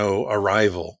 There's no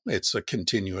arrival. It's a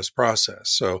continuous process.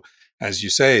 So as you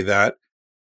say, that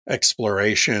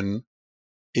exploration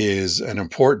is an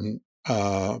important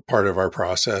part of our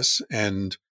process.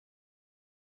 And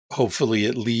hopefully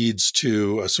it leads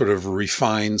to a sort of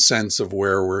refined sense of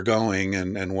where we're going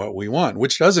and what we want,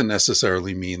 which doesn't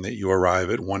necessarily mean that you arrive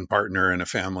at one partner and a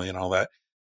family and all that,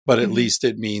 but at least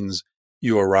it means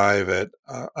you arrive at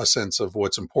a sense of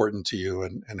what's important to you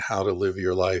and how to live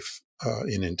your life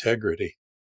in integrity.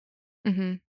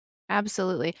 Mm-hmm.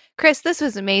 Absolutely. Chris, this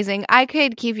was amazing. I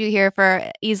could keep you here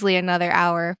for easily another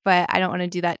hour, but I don't want to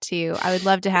do that to you. I would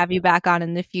love to have you back on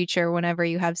in the future whenever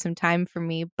you have some time for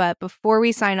me. But before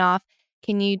we sign off,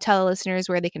 can you tell the listeners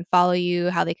where they can follow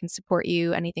you, how they can support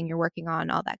you, anything you're working on,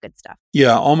 all that good stuff?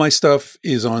 Yeah, all my stuff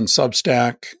is on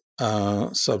Substack,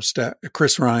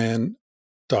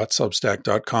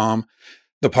 chrisryan.substack.com.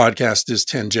 The podcast is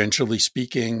Tangentially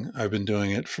Speaking. I've been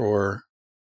doing it for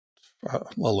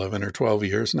 11 or 12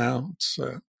 years now. It's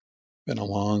been a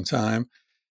long time.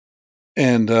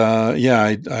 And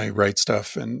I write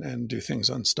stuff and do things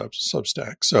on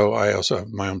Substack. So I also have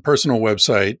my own personal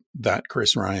website,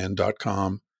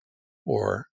 thatchrisryan.com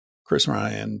or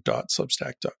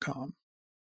chrisryan.substack.com.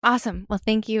 Awesome. Well,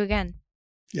 thank you again.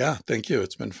 Yeah, thank you.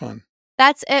 It's been fun.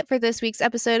 That's it for this week's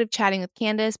episode of Chatting with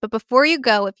Candace. But before you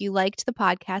go, if you liked the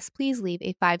podcast, please leave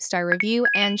a 5-star review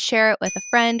and share it with a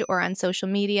friend or on social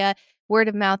media. Word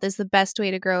of mouth is the best way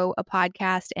to grow a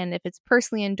podcast. And if it's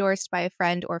personally endorsed by a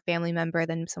friend or family member,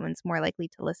 then someone's more likely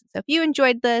to listen. So if you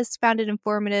enjoyed this, found it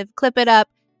informative, clip it up,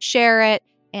 share it,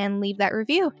 and leave that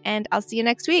review. And I'll see you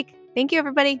next week. Thank you,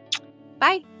 everybody.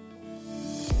 Bye.